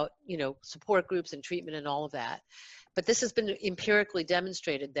seek out, support groups and treatment and all of that. But this has been empirically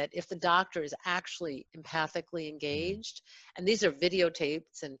demonstrated that if the doctor is actually empathically engaged, and these are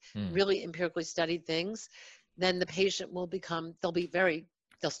videotapes and really empirically studied things, then the patient will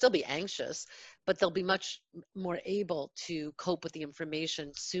they'll still be anxious, but they'll be much more able to cope with the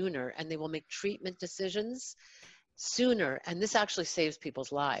information sooner, and they will make treatment decisions sooner. And this actually saves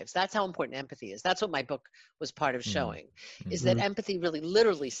people's lives. That's how important empathy is. That's what my book was part of showing, is that empathy really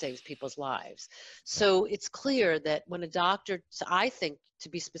literally saves people's lives. So it's clear that when a doctor, so I think, to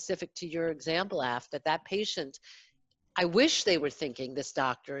be specific to your example, Af, that patient, I wish they were thinking this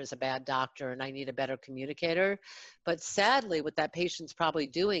doctor is a bad doctor and I need a better communicator. But sadly, what that patient's probably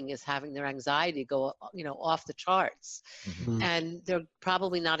doing is having their anxiety go, off the charts. And they're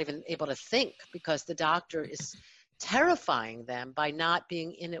probably not even able to think because the doctor is terrifying them by not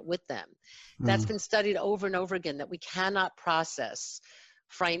being in it with them. That's been studied over and over again, that we cannot process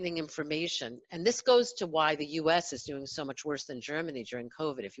frightening information. And this goes to why the US is doing so much worse than Germany during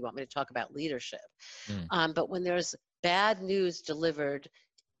COVID, if you want me to talk about leadership. But when there's bad news delivered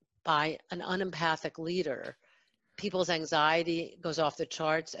by an unempathic leader, people's anxiety goes off the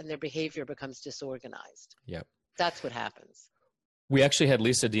charts and their behavior becomes disorganized. Yep. That's what happens. We actually had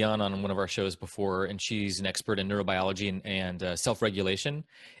Lisa Dion on one of our shows before, and she's an expert in neurobiology and self-regulation.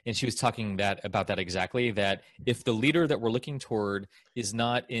 And she was talking about that exactly, that if the leader that we're looking toward is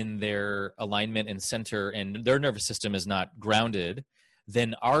not in their alignment and center and their nervous system is not grounded,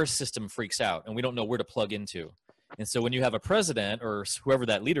 then our system freaks out and we don't know where to plug into. And so when you have a president or whoever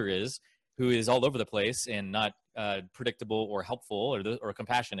that leader is, who is all over the place and not predictable or helpful or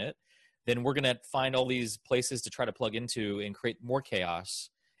compassionate, then we're going to find all these places to try to plug into and create more chaos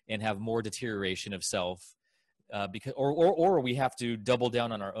and have more deterioration of self, or we have to double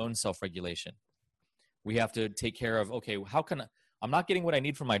down on our own self-regulation. We have to take care of, okay, I'm not getting what I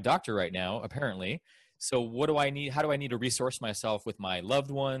need from my doctor right now, apparently. So what do I need? How do I need to resource myself with my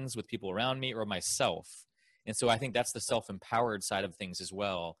loved ones, with people around me, or myself? And so I think that's the self-empowered side of things as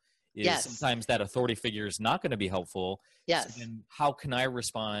well. Is sometimes that authority figure is not going to be helpful. Yes. So then how can I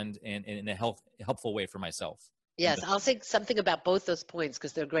respond in a helpful way for myself? Yes, I'll say something about both those points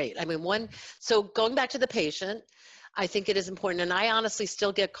because they're great. I mean, so going back to the patient, I think it is important. And I honestly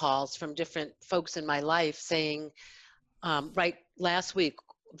still get calls from different folks in my life saying, right, last week,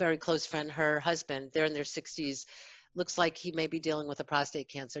 very close friend, her husband, they're in their 60s, looks like he may be dealing with a prostate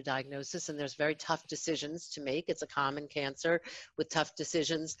cancer diagnosis, and there's very tough decisions to make. It's a common cancer with tough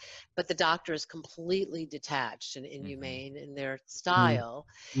decisions, but the doctor is completely detached and inhumane in their style,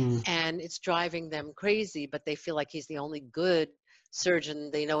 and it's driving them crazy, but they feel like he's the only good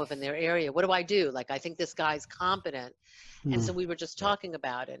surgeon they know of in their area. What do I do? Like, I think this guy's competent. And so we were just talking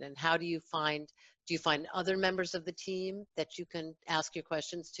about it, and how do you find other members of the team that you can ask your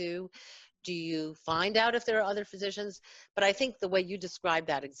questions to? Do you find out if there are other physicians? But I think the way you described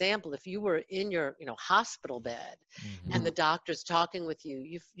that example, if you were in your hospital bed and the doctor's talking with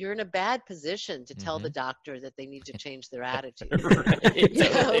you, you're in a bad position to tell the doctor that they need to change their attitude.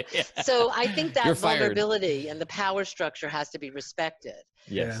 So I think that vulnerability and the power structure has to be respected.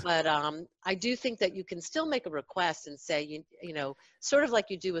 Yes. But I do think that you can still make a request and say, sort of like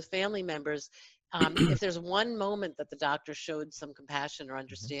you do with family members, if there's one moment that the doctor showed some compassion or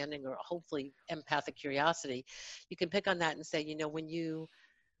understanding or hopefully empathic curiosity, you can pick on that and say, when you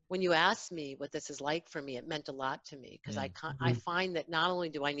asked me what this is like for me, it meant a lot to me, because I find that not only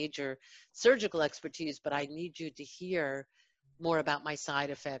do I need your surgical expertise, but I need you to hear more about my side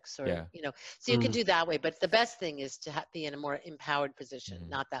effects, or so you can do that way. But the best thing is to be in a more empowered position,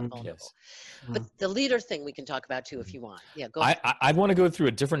 not that vulnerable. But the leader thing we can talk about too if you want. Yeah, go. I want to go through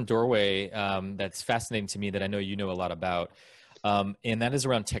a different doorway that's fascinating to me that I know you know a lot about, and that is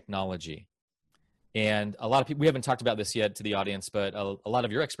around technology. And a lot of people, we haven't talked about this yet to the audience, but a lot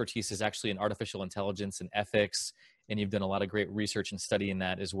of your expertise is actually in artificial intelligence and ethics, and you've done a lot of great research and study in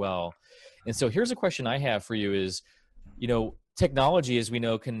that as well. And so here's a question I have for you is, technology, as we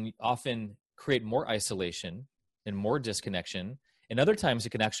know, can often create more isolation and more disconnection. And other times it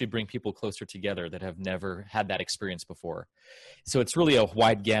can actually bring people closer together that have never had that experience before. So it's really a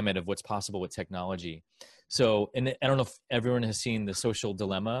wide gamut of what's possible with technology. So, and I don't know if everyone has seen The Social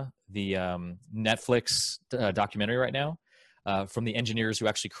Dilemma, the Netflix documentary right now, from the engineers who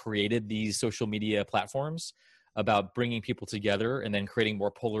actually created these social media platforms, about bringing people together and then creating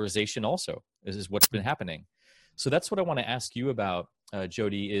more polarization also. This is what's been happening. So that's what I want to ask you about,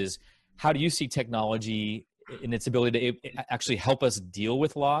 Jody, is how do you see technology in its ability to actually help us deal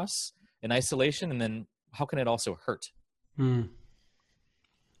with loss and isolation, and then how can it also hurt?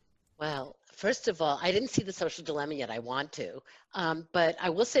 Well, first of all, I didn't see The Social Dilemma yet. I want to. But I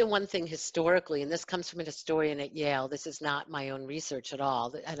will say one thing historically, and this comes from an historian at Yale. This is not my own research at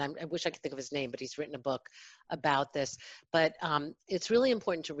all. And I wish I could think of his name, but he's written a book about this. But it's really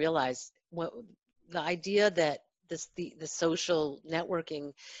important to realize the idea that the social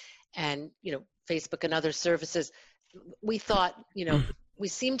networking and, Facebook and other services, we thought, we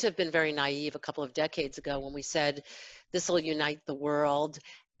seem to have been very naive a couple of decades ago when we said this will unite the world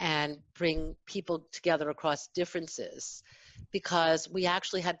and bring people together across differences, because we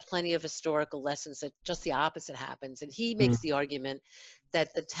actually had plenty of historical lessons that just the opposite happens. And he makes the argument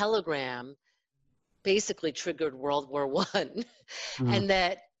that the telegram basically triggered World War I, and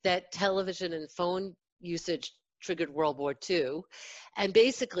that television and phone usage triggered World War II. And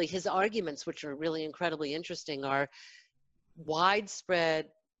basically his arguments, which are really incredibly interesting, are widespread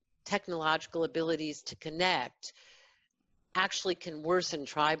technological abilities to connect actually can worsen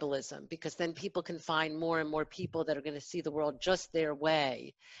tribalism, because then people can find more and more people that are going to see the world just their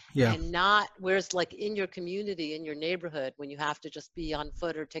way. And not, whereas like in your community, in your neighborhood, when you have to just be on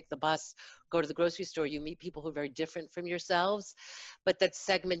foot or take the bus, go to the grocery store, you meet people who are very different from yourselves. But that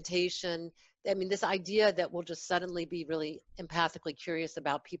segmentation, I mean, this idea that we'll just suddenly be really empathically curious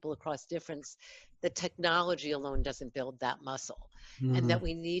about people across difference, the technology alone doesn't build that muscle, and that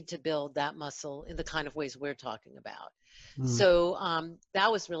we need to build that muscle in the kind of ways we're talking about. So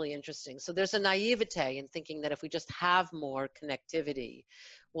that was really interesting. So there's a naivete in thinking that if we just have more connectivity,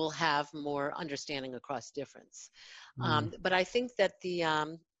 we'll have more understanding across difference. But I think that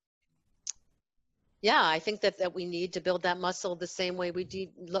I think that we need to build that muscle the same way we do.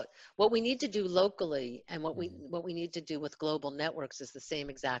 What we need to do locally and what we need to do with global networks is the same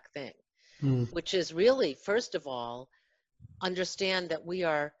exact thing, which is really, first of all, understand that we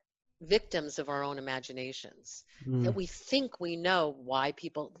are victims of our own imaginations, that we think we know why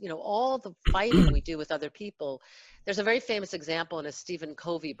people, all the fighting we do with other people. There's a very famous example in a Stephen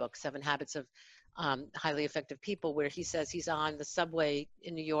Covey book, 7 Habits of Highly Effective People, where he says he's on the subway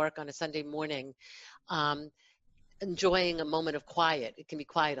in New York on a Sunday morning, enjoying a moment of quiet. It can be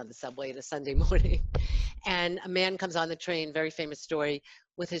quiet on the subway on a Sunday morning. And a man comes on the train, very famous story,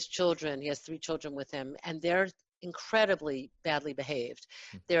 with his children. He has 3 children with him, and they're incredibly badly behaved.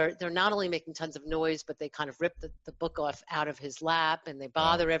 They're not only making tons of noise, but they kind of rip the book off out of his lap, and they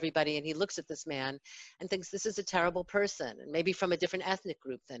bother everybody. And he looks at this man and thinks, this is a terrible person, and maybe from a different ethnic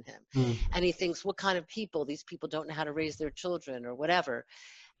group than him. And he thinks, what kind of people? These people don't know how to raise their children or whatever.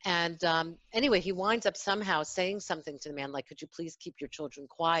 And anyway, he winds up somehow saying something to the man, like, could you please keep your children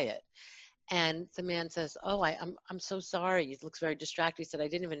quiet? And the man says, oh, I'm so sorry. He looks very distracted. He said, I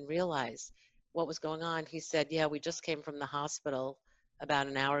didn't even realize what was going on. He said, yeah, we just came from the hospital about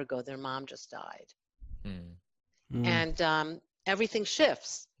an hour ago. Their mom just died. And everything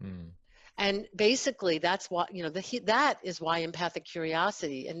shifts. And basically that's what, that is why empathic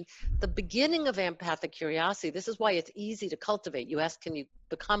curiosity, and the beginning of empathic curiosity, this is why it's easy to cultivate. You asked, can you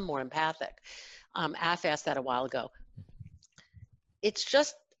become more empathic? Af asked that a while ago. It's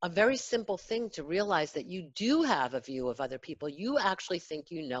just a very simple thing to realize that you do have a view of other people. You actually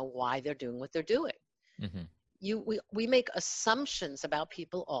think you know why they're doing what they're doing. We make assumptions about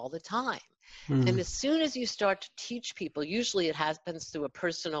people all the time. And as soon as you start to teach people, usually it happens through a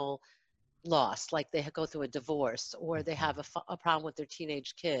personal loss, like they go through a divorce, or they have a problem with their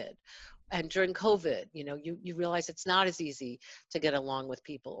teenage kid. And during COVID, you realize it's not as easy to get along with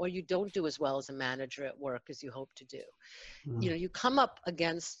people, or you don't do as well as a manager at work as you hope to do. You come up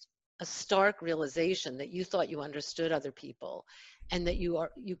against a stark realization that you thought you understood other people, and that you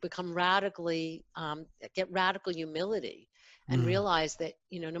become get radical humility, and realize that,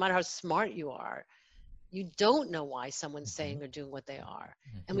 no matter how smart you are, you don't know why someone's saying or doing what they are.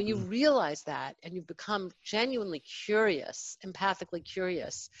 And when you realize that, and you become genuinely curious, empathically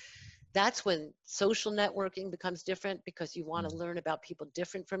curious, that's when social networking becomes different, because you want to learn about people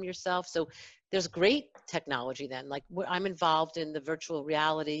different from yourself. So there's great technology then. Like, I'm involved in the virtual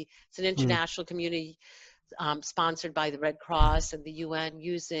reality. It's an international community sponsored by the Red Cross and the UN,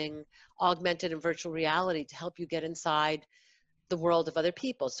 using augmented and virtual reality to help you get inside the world of other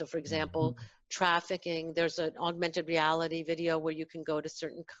people. So for example, trafficking, there's an augmented reality video where you can go to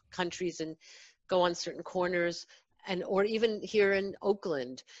certain countries and go on certain corners, or even here in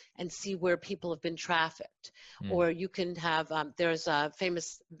Oakland, and see where people have been trafficked. Or you can have, there's a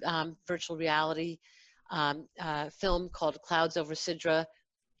famous virtual reality film called Clouds Over Sidra,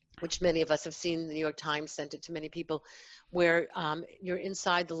 which many of us have seen. The New York Times sent it to many people, where you're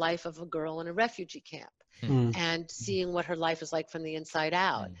inside the life of a girl in a refugee camp. And seeing what her life is like from the inside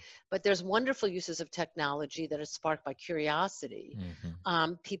out. But there's wonderful uses of technology that are sparked by curiosity.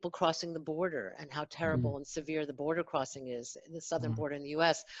 People crossing the border, and how terrible and severe the border crossing is in the southern border in the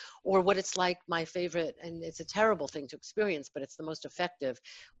US, or what it's like, my favorite, and it's a terrible thing to experience, but it's the most effective,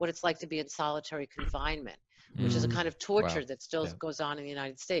 what it's like to be in solitary confinement, which is a kind of torture that still goes on in the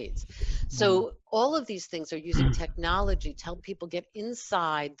United States. So all of these things are using technology to help people get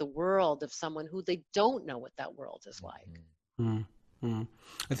inside the world of someone who they don't know what that world is like.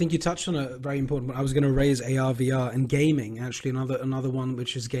 I think you touched on a very important one. I was going to raise AR, VR, and gaming. Actually, another one,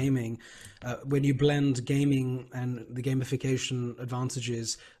 which is gaming. When you blend gaming and the gamification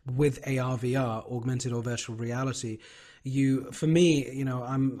advantages with AR, VR, augmented or virtual reality, for me,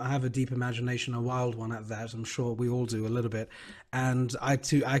 I have a deep imagination, a wild one at that. I'm sure we all do a little bit. And I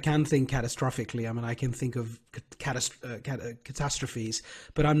can think catastrophically. I mean, I can think of catastrophes,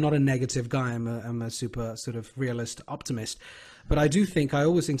 but I'm not a negative guy. I'm a super sort of realist optimist. But I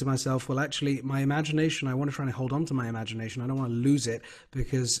always think to myself, well, actually, my imagination, I want to try and hold on to my imagination. I don't want to lose it,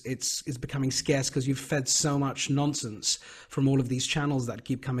 because it's becoming scarce, because you've fed so much nonsense from all of these channels that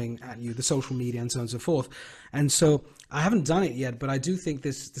keep coming at you, the social media and so on and so forth. And so I haven't done it yet, but I do think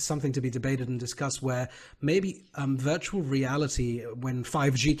there's something to be debated and discussed where maybe virtual reality, when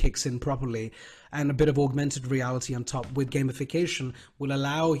 5G kicks in properly, and a bit of augmented reality on top with gamification will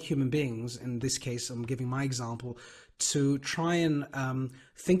allow human beings, in this case, I'm giving my example, to try and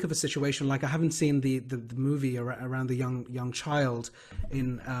think of a situation like, I haven't seen the movie around the young child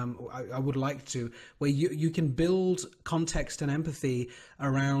in I would like to, where you can build context and empathy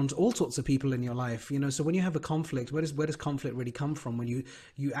around all sorts of people in your life, you know. So when you have a conflict, where does conflict really come from? When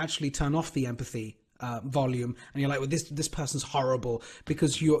you actually turn off the empathy volume, and you're like, well, this person's horrible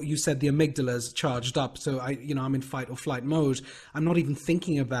because you said the amygdala's charged up, so I'm in fight or flight mode. I'm not even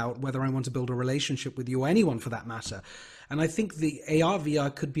thinking about whether I want to build a relationship with you or anyone for that matter. And I think the AR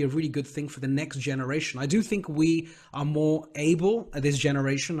VR could be a really good thing for the next generation. I do think we are more able at this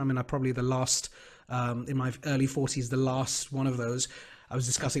generation. I mean, I'm probably the last in my early 40s, the last one of those. I was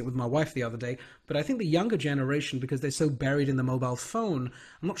discussing it with my wife the other day, but I think the younger generation, because they're so buried in the mobile phone,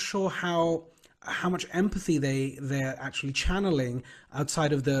 I'm not sure how much empathy they're actually channeling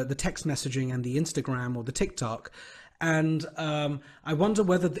outside of the text messaging and the Instagram or the TikTok. And I wonder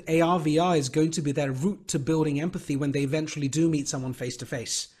whether the AR VR is going to be their route to building empathy when they eventually do meet someone face to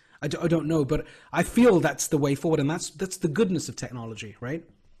face. I don't know, but I feel that's the way forward, and that's the goodness of technology, right?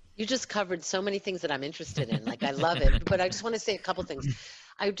 You just covered so many things that I'm interested in. Like, I love it. But I just want to say a couple things.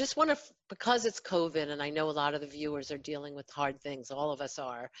 I just want to, because it's COVID, and I know a lot of the viewers are dealing with hard things, all of us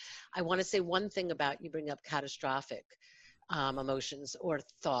are, I want to say one thing about, you bring up catastrophic emotions or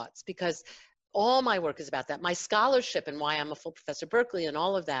thoughts, because all my work is about that. My scholarship and why I'm a full professor at Berkeley and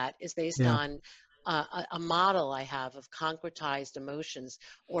all of that is based on a model I have of concretized emotions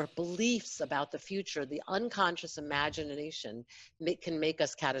or beliefs about the future. The unconscious imagination can make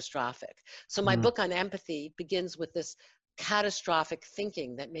us catastrophic. So my book on empathy begins with this catastrophic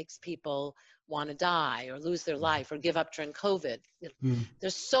thinking that makes people want to die or lose their life or give up during COVID.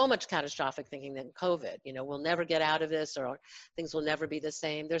 There's so much catastrophic thinking in COVID. We'll never get out of this, or things will never be the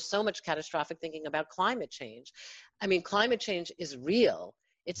same. There's so much catastrophic thinking about climate change. I mean, climate change is real.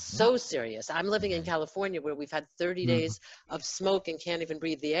 It's so serious. I'm living in California where we've had 30 days of smoke and can't even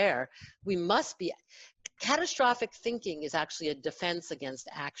breathe the air. We must be. Catastrophic thinking is actually a defense against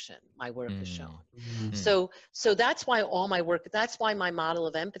action, my work has shown. So that's why all my work, that's why my model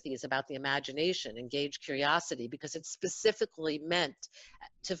of empathy is about the imagination, engage curiosity, because it's specifically meant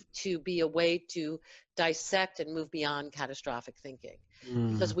to be a way to dissect and move beyond catastrophic thinking.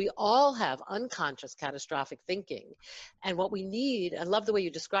 Because we all have unconscious catastrophic thinking. And what we need, I love the way you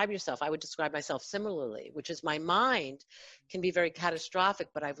describe yourself, I would describe myself similarly, which is my mind can be very catastrophic,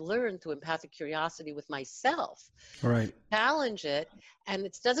 but I've learned through empathic curiosity with myself, challenge it, and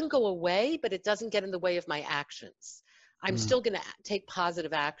it doesn't go away, but it doesn't get in the way of my actions. I'm still going to take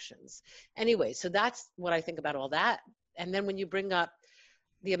positive actions. Anyway, so that's what I think about all that. And then when you bring up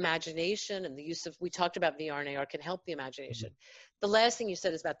the imagination and the use of, we talked about VR and AR can help the imagination. The last thing you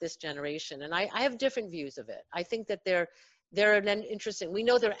said is about this generation, and I have different views of it. I think that they're an interesting, we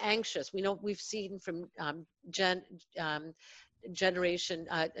know they're anxious. We know, we've seen from Gene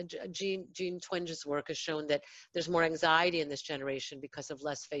Twinge's work has shown that there's more anxiety in this generation because of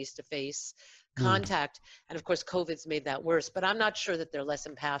less face-to-face contact. And of course, COVID's made that worse, but I'm not sure that they're less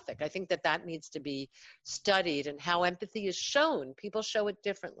empathic. I think that needs to be studied, and how empathy is shown. People show it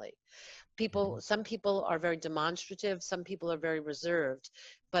differently. Some people are very demonstrative, some people are very reserved,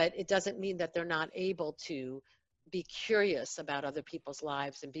 but it doesn't mean that they're not able to be curious about other people's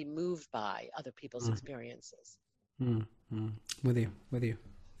lives and be moved by other people's experiences. With you.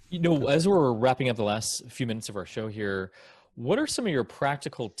 As we're wrapping up the last few minutes of our show here, what are some of your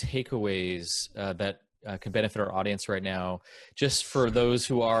practical takeaways that can benefit our audience right now, just for those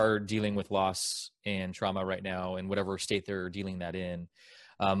who are dealing with loss and trauma right now in whatever state they're dealing that in?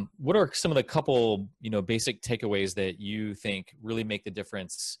 What are some of the couple, basic takeaways that you think really make the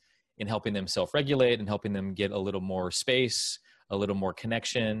difference in helping them self-regulate and helping them get a little more space, a little more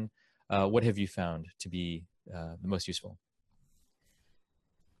connection? What have you found to be the most useful?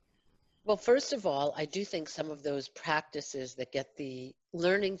 Well, first of all, I do think some of those practices that get the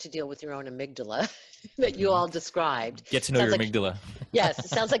learning to deal with your own amygdala that you all described. Get to know your amygdala. Yes, it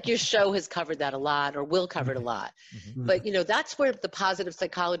sounds like your show has covered that a lot, or will cover it a lot. But, that's where the positive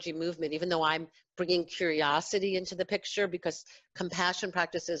psychology movement, even though I'm bringing curiosity into the picture, because compassion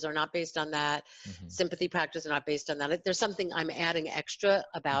practices are not based on that, sympathy practices are not based on that. There's something I'm adding extra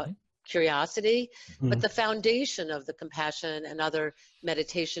about curiosity, but the foundation of the compassion and other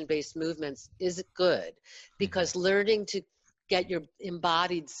meditation-based movements is good, because learning to get your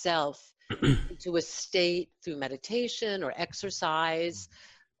embodied self into a state through meditation or exercise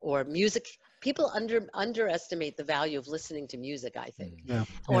or music. people underestimate the value of listening to music, I think, Yeah.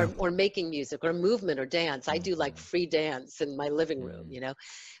 or making music or movement or dance. I do like free dance in my living room, you know,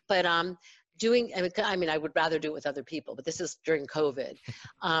 but I mean, I would rather do it with other people, but this is during COVID.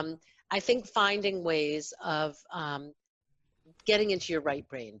 I think finding ways of getting into your right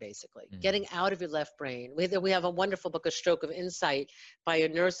brain, basically, getting out of your left brain. We have a wonderful book, A Stroke of Insight, by a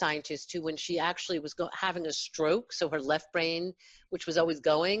neuroscientist who, when she actually was having a stroke, so her left brain, which was always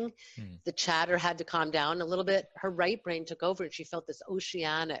going, the chatter had to calm down a little bit. Her right brain took over, and she felt this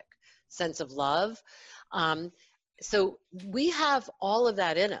oceanic sense of love. So we have all of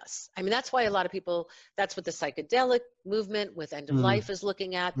that in us. I mean, that's why a lot of people, that's what the psychedelic movement with End of Life is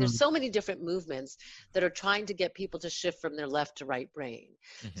looking at. There's so many different movements that are trying to get people to shift from their left to right brain.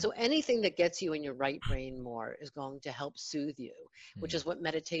 So anything that gets you in your right brain more is going to help soothe you, which is what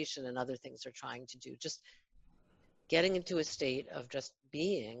meditation and other things are trying to do. Just getting into a state of just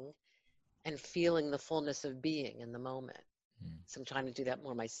being and feeling the fullness of being in the moment. So I'm trying to do that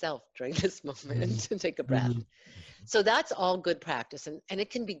more myself during this moment and take a breath. So that's all good practice. And it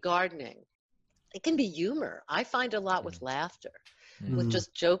can be gardening. It can be humor. I find a lot with laughter, with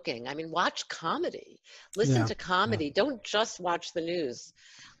just joking. I mean, watch comedy. Listen to comedy. Don't just watch the news.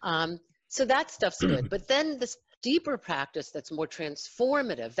 So that stuff's good. But then this deeper practice that's more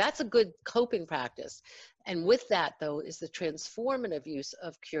transformative, that's a good coping practice. And with that, though, is the transformative use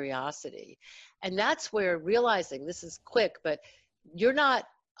of curiosity. And that's where realizing, this is quick, but you're not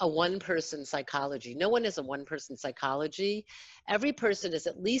a one-person psychology. No one is a one-person psychology. Every person is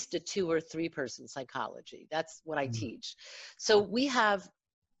at least a 2 or 3-person psychology. That's what I teach. So we have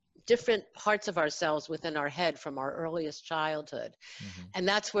different parts of ourselves within our head from our earliest childhood. And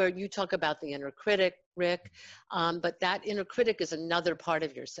that's where you talk about the inner critic, Rick, but that inner critic is another part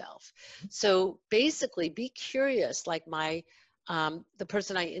of yourself. So basically be curious, like the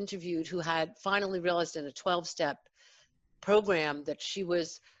person I interviewed who had finally realized in a 12-step program that she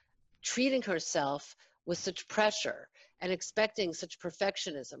was treating herself with such pressure and expecting such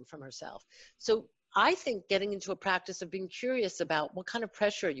perfectionism from herself. So I think getting into a practice of being curious about what kind of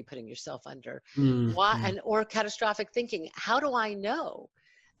pressure are you putting yourself under, or catastrophic thinking. How do I know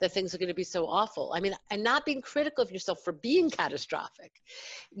that things are going to be so awful? I mean, and not being critical of yourself for being catastrophic.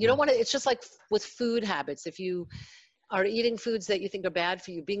 You don't want to, it's just like with food habits. If you are eating foods that you think are bad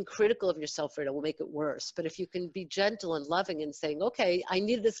for you, being critical of yourself for it will make it worse. But if you can be gentle and loving and saying, okay, I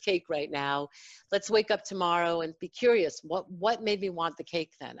need this cake right now. Let's wake up tomorrow and be curious. What made me want the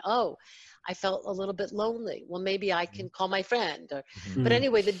cake then? Oh, I felt a little bit lonely. Well, maybe I can call my friend. But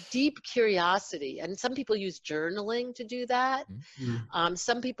anyway, the deep curiosity, and some people use journaling to do that.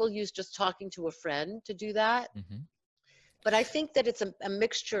 Some people use just talking to a friend to do that. But I think that it's a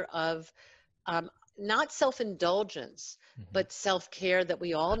mixture of not self-indulgence, but self-care that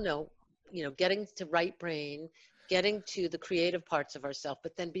we all know, getting to right brain, getting to the creative parts of ourselves,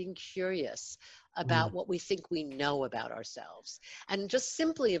 but then being curious about what we think we know about ourselves. And just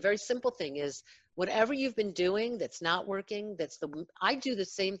simply, a very simple thing is, whatever you've been doing that's not working, I do the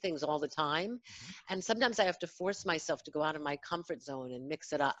same things all the time. And sometimes I have to force myself to go out of my comfort zone and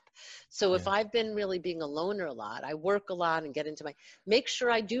mix it up. So if I've been really being a loner a lot, I work a lot and make sure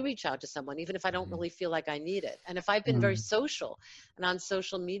I do reach out to someone, even if I don't really feel like I need it. And if I've been very social and on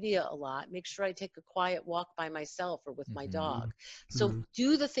social media a lot, make sure I take a quiet walk by myself or with my dog. So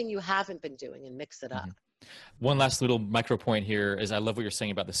do the thing you haven't been doing and mix it up. One last little micro point here is I love what you're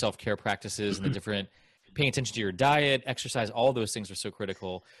saying about the self-care practices and the different, paying attention to your diet, exercise, all those things are so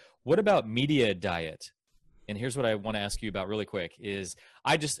critical. What about media diet? And here's what I want to ask you about really quick is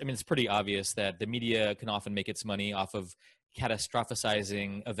it's pretty obvious that the media can often make its money off of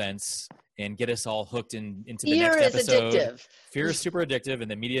catastrophizing events and get us all hooked into the next episode. Fear is addictive. Fear is super addictive,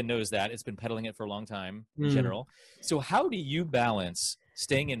 and the media knows that. It's been peddling it for a long time in general. So how do you balance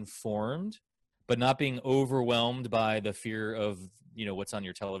staying informed but not being overwhelmed by the fear of, what's on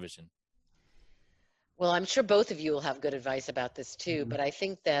your television? Well, I'm sure both of you will have good advice about this too, but I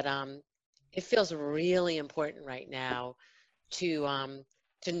think that it feels really important right now to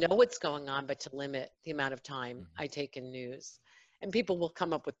know what's going on, but to limit the amount of time I take in news. And people will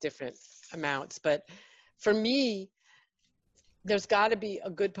come up with different amounts, but for me, there's got to be a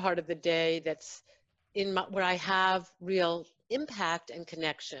good part of the day that's where I have real impact and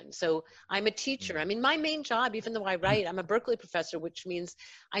connection. So I'm a teacher. I mean, my main job, even though I write, I'm a Berkeley professor, which means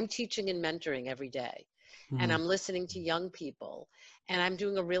I'm teaching and mentoring every day. And I'm listening to young people, and I'm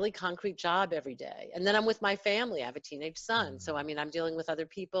doing a really concrete job every day. And then I'm with my family. I have a teenage son. So, I'm dealing with other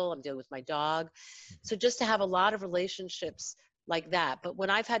people. I'm dealing with my dog. So just to have a lot of relationships like that. But when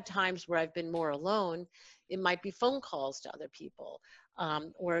I've had times where I've been more alone, it might be phone calls to other people,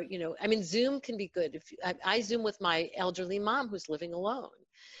 or, I mean, Zoom can be good. I Zoom with my elderly mom who's living alone.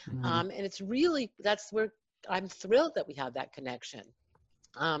 And it's really, that's where I'm thrilled that we have that connection.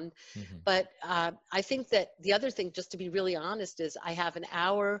 But I think that the other thing, just to be really honest, is I have an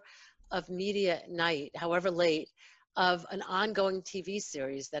hour of media at night, however late, of an ongoing TV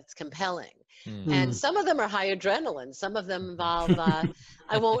series that's compelling. And some of them are high adrenaline. Some of them involve,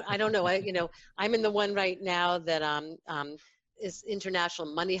 I don't know. I'm in the one right now that is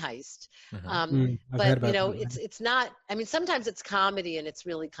International Money Heist. But it's not, I mean, sometimes it's comedy and it's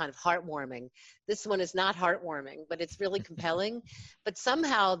really kind of heartwarming. This one is not heartwarming, but it's really compelling. But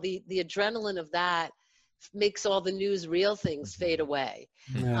somehow the adrenaline of that makes all the newsreel things fade away.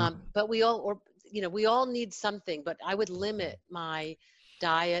 But we all need something, but I would limit my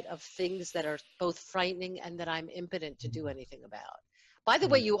diet of things that are both frightening and that I'm impotent to do anything about. By the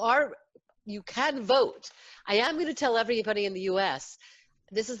way, you can vote. I am going to tell everybody in the US,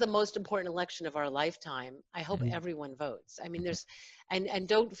 this is the most important election of our lifetime. I hope everyone votes. I mean, and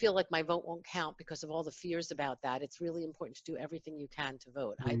don't feel like my vote won't count because of all the fears about that. It's really important to do everything you can to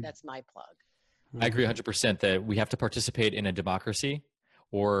vote. That's my plug. I agree 100% that we have to participate in a democracy,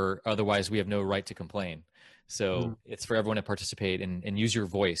 or otherwise we have no right to complain. So it's for everyone to participate and use your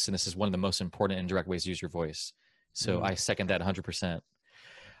voice. And this is one of the most important and direct ways to use your voice. So I second that 100%.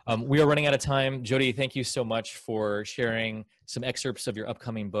 We are running out of time. Jodi, thank you so much for sharing some excerpts of your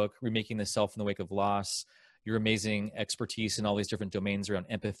upcoming book, Remaking the Self in the Wake of Loss, your amazing expertise in all these different domains around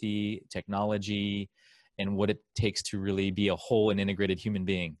empathy, technology, and what it takes to really be a whole and integrated human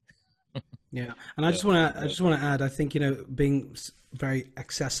being. Yeah, and I just want to add, I think, being very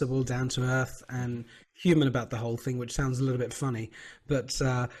accessible, down to earth, and human about the whole thing, which sounds a little bit funny, but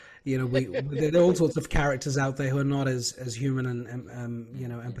there are all sorts of characters out there who are not as human and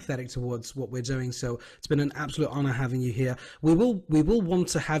empathetic towards what we're doing. So it's been an absolute honor having you here. We will want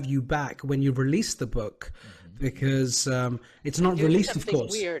to have you back when you release the book. Because it's not released, of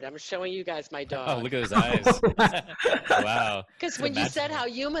course. Weird. I'm showing you guys my dog. Oh, look at his eyes. Wow. Because when you said how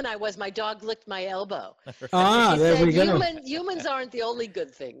human I was, my dog licked my elbow. There we go. Humans aren't the only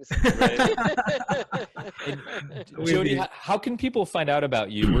good things. Jodi, how can people find out about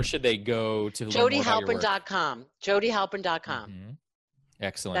you? Where should they go to learn more about your work? JodiHalpern.com. JodiHalpern.com.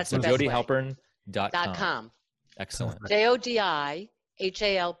 Excellent. That's so JodiHalpern.com. Excellent.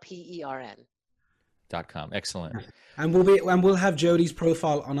 JodiHalpern. .com. Excellent. And we'll have Jodi's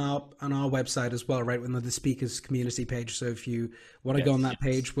profile on our website as well, right? On the speakers community page. So if you want to go on that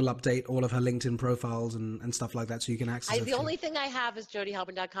page, we'll update all of her LinkedIn profiles and stuff like that, so you can access it. The only thing I have is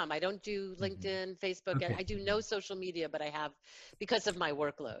JodiHalpern.com. I don't do LinkedIn, Facebook. Okay. I do no social media, but I have because of my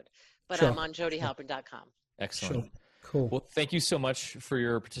workload. But I'm on JodiHalpern.com. Excellent. Sure. Cool. Well, thank you so much for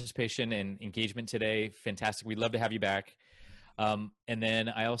your participation and engagement today. Fantastic. We'd love to have you back. And then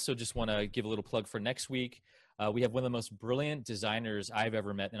I also just want to give a little plug for next week. We have one of the most brilliant designers I've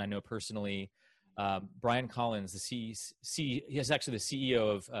ever met, and I know personally, Brian Collins, he's actually the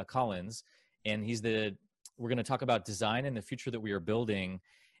CEO of Collins, and we're going to talk about design and the future that we are building.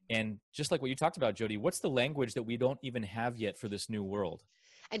 And just like what you talked about, Jodi, what's the language that we don't even have yet for this new world?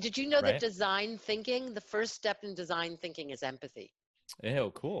 And did you know that design thinking, the first step in design thinking is empathy?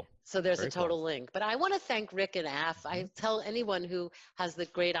 Oh, cool. So there's a total link. But I want to thank Rick and Af. I tell anyone who has the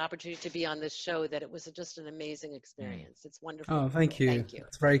great opportunity to be on this show that it was just an amazing experience. It's wonderful. Oh, thank you. Thank you.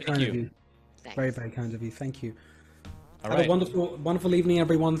 It's very kind of you. Thanks. Very, very kind of you. Thank you. All Have a wonderful, wonderful evening,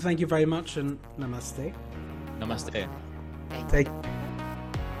 everyone. Thank you very much, and namaste. Namaste. Take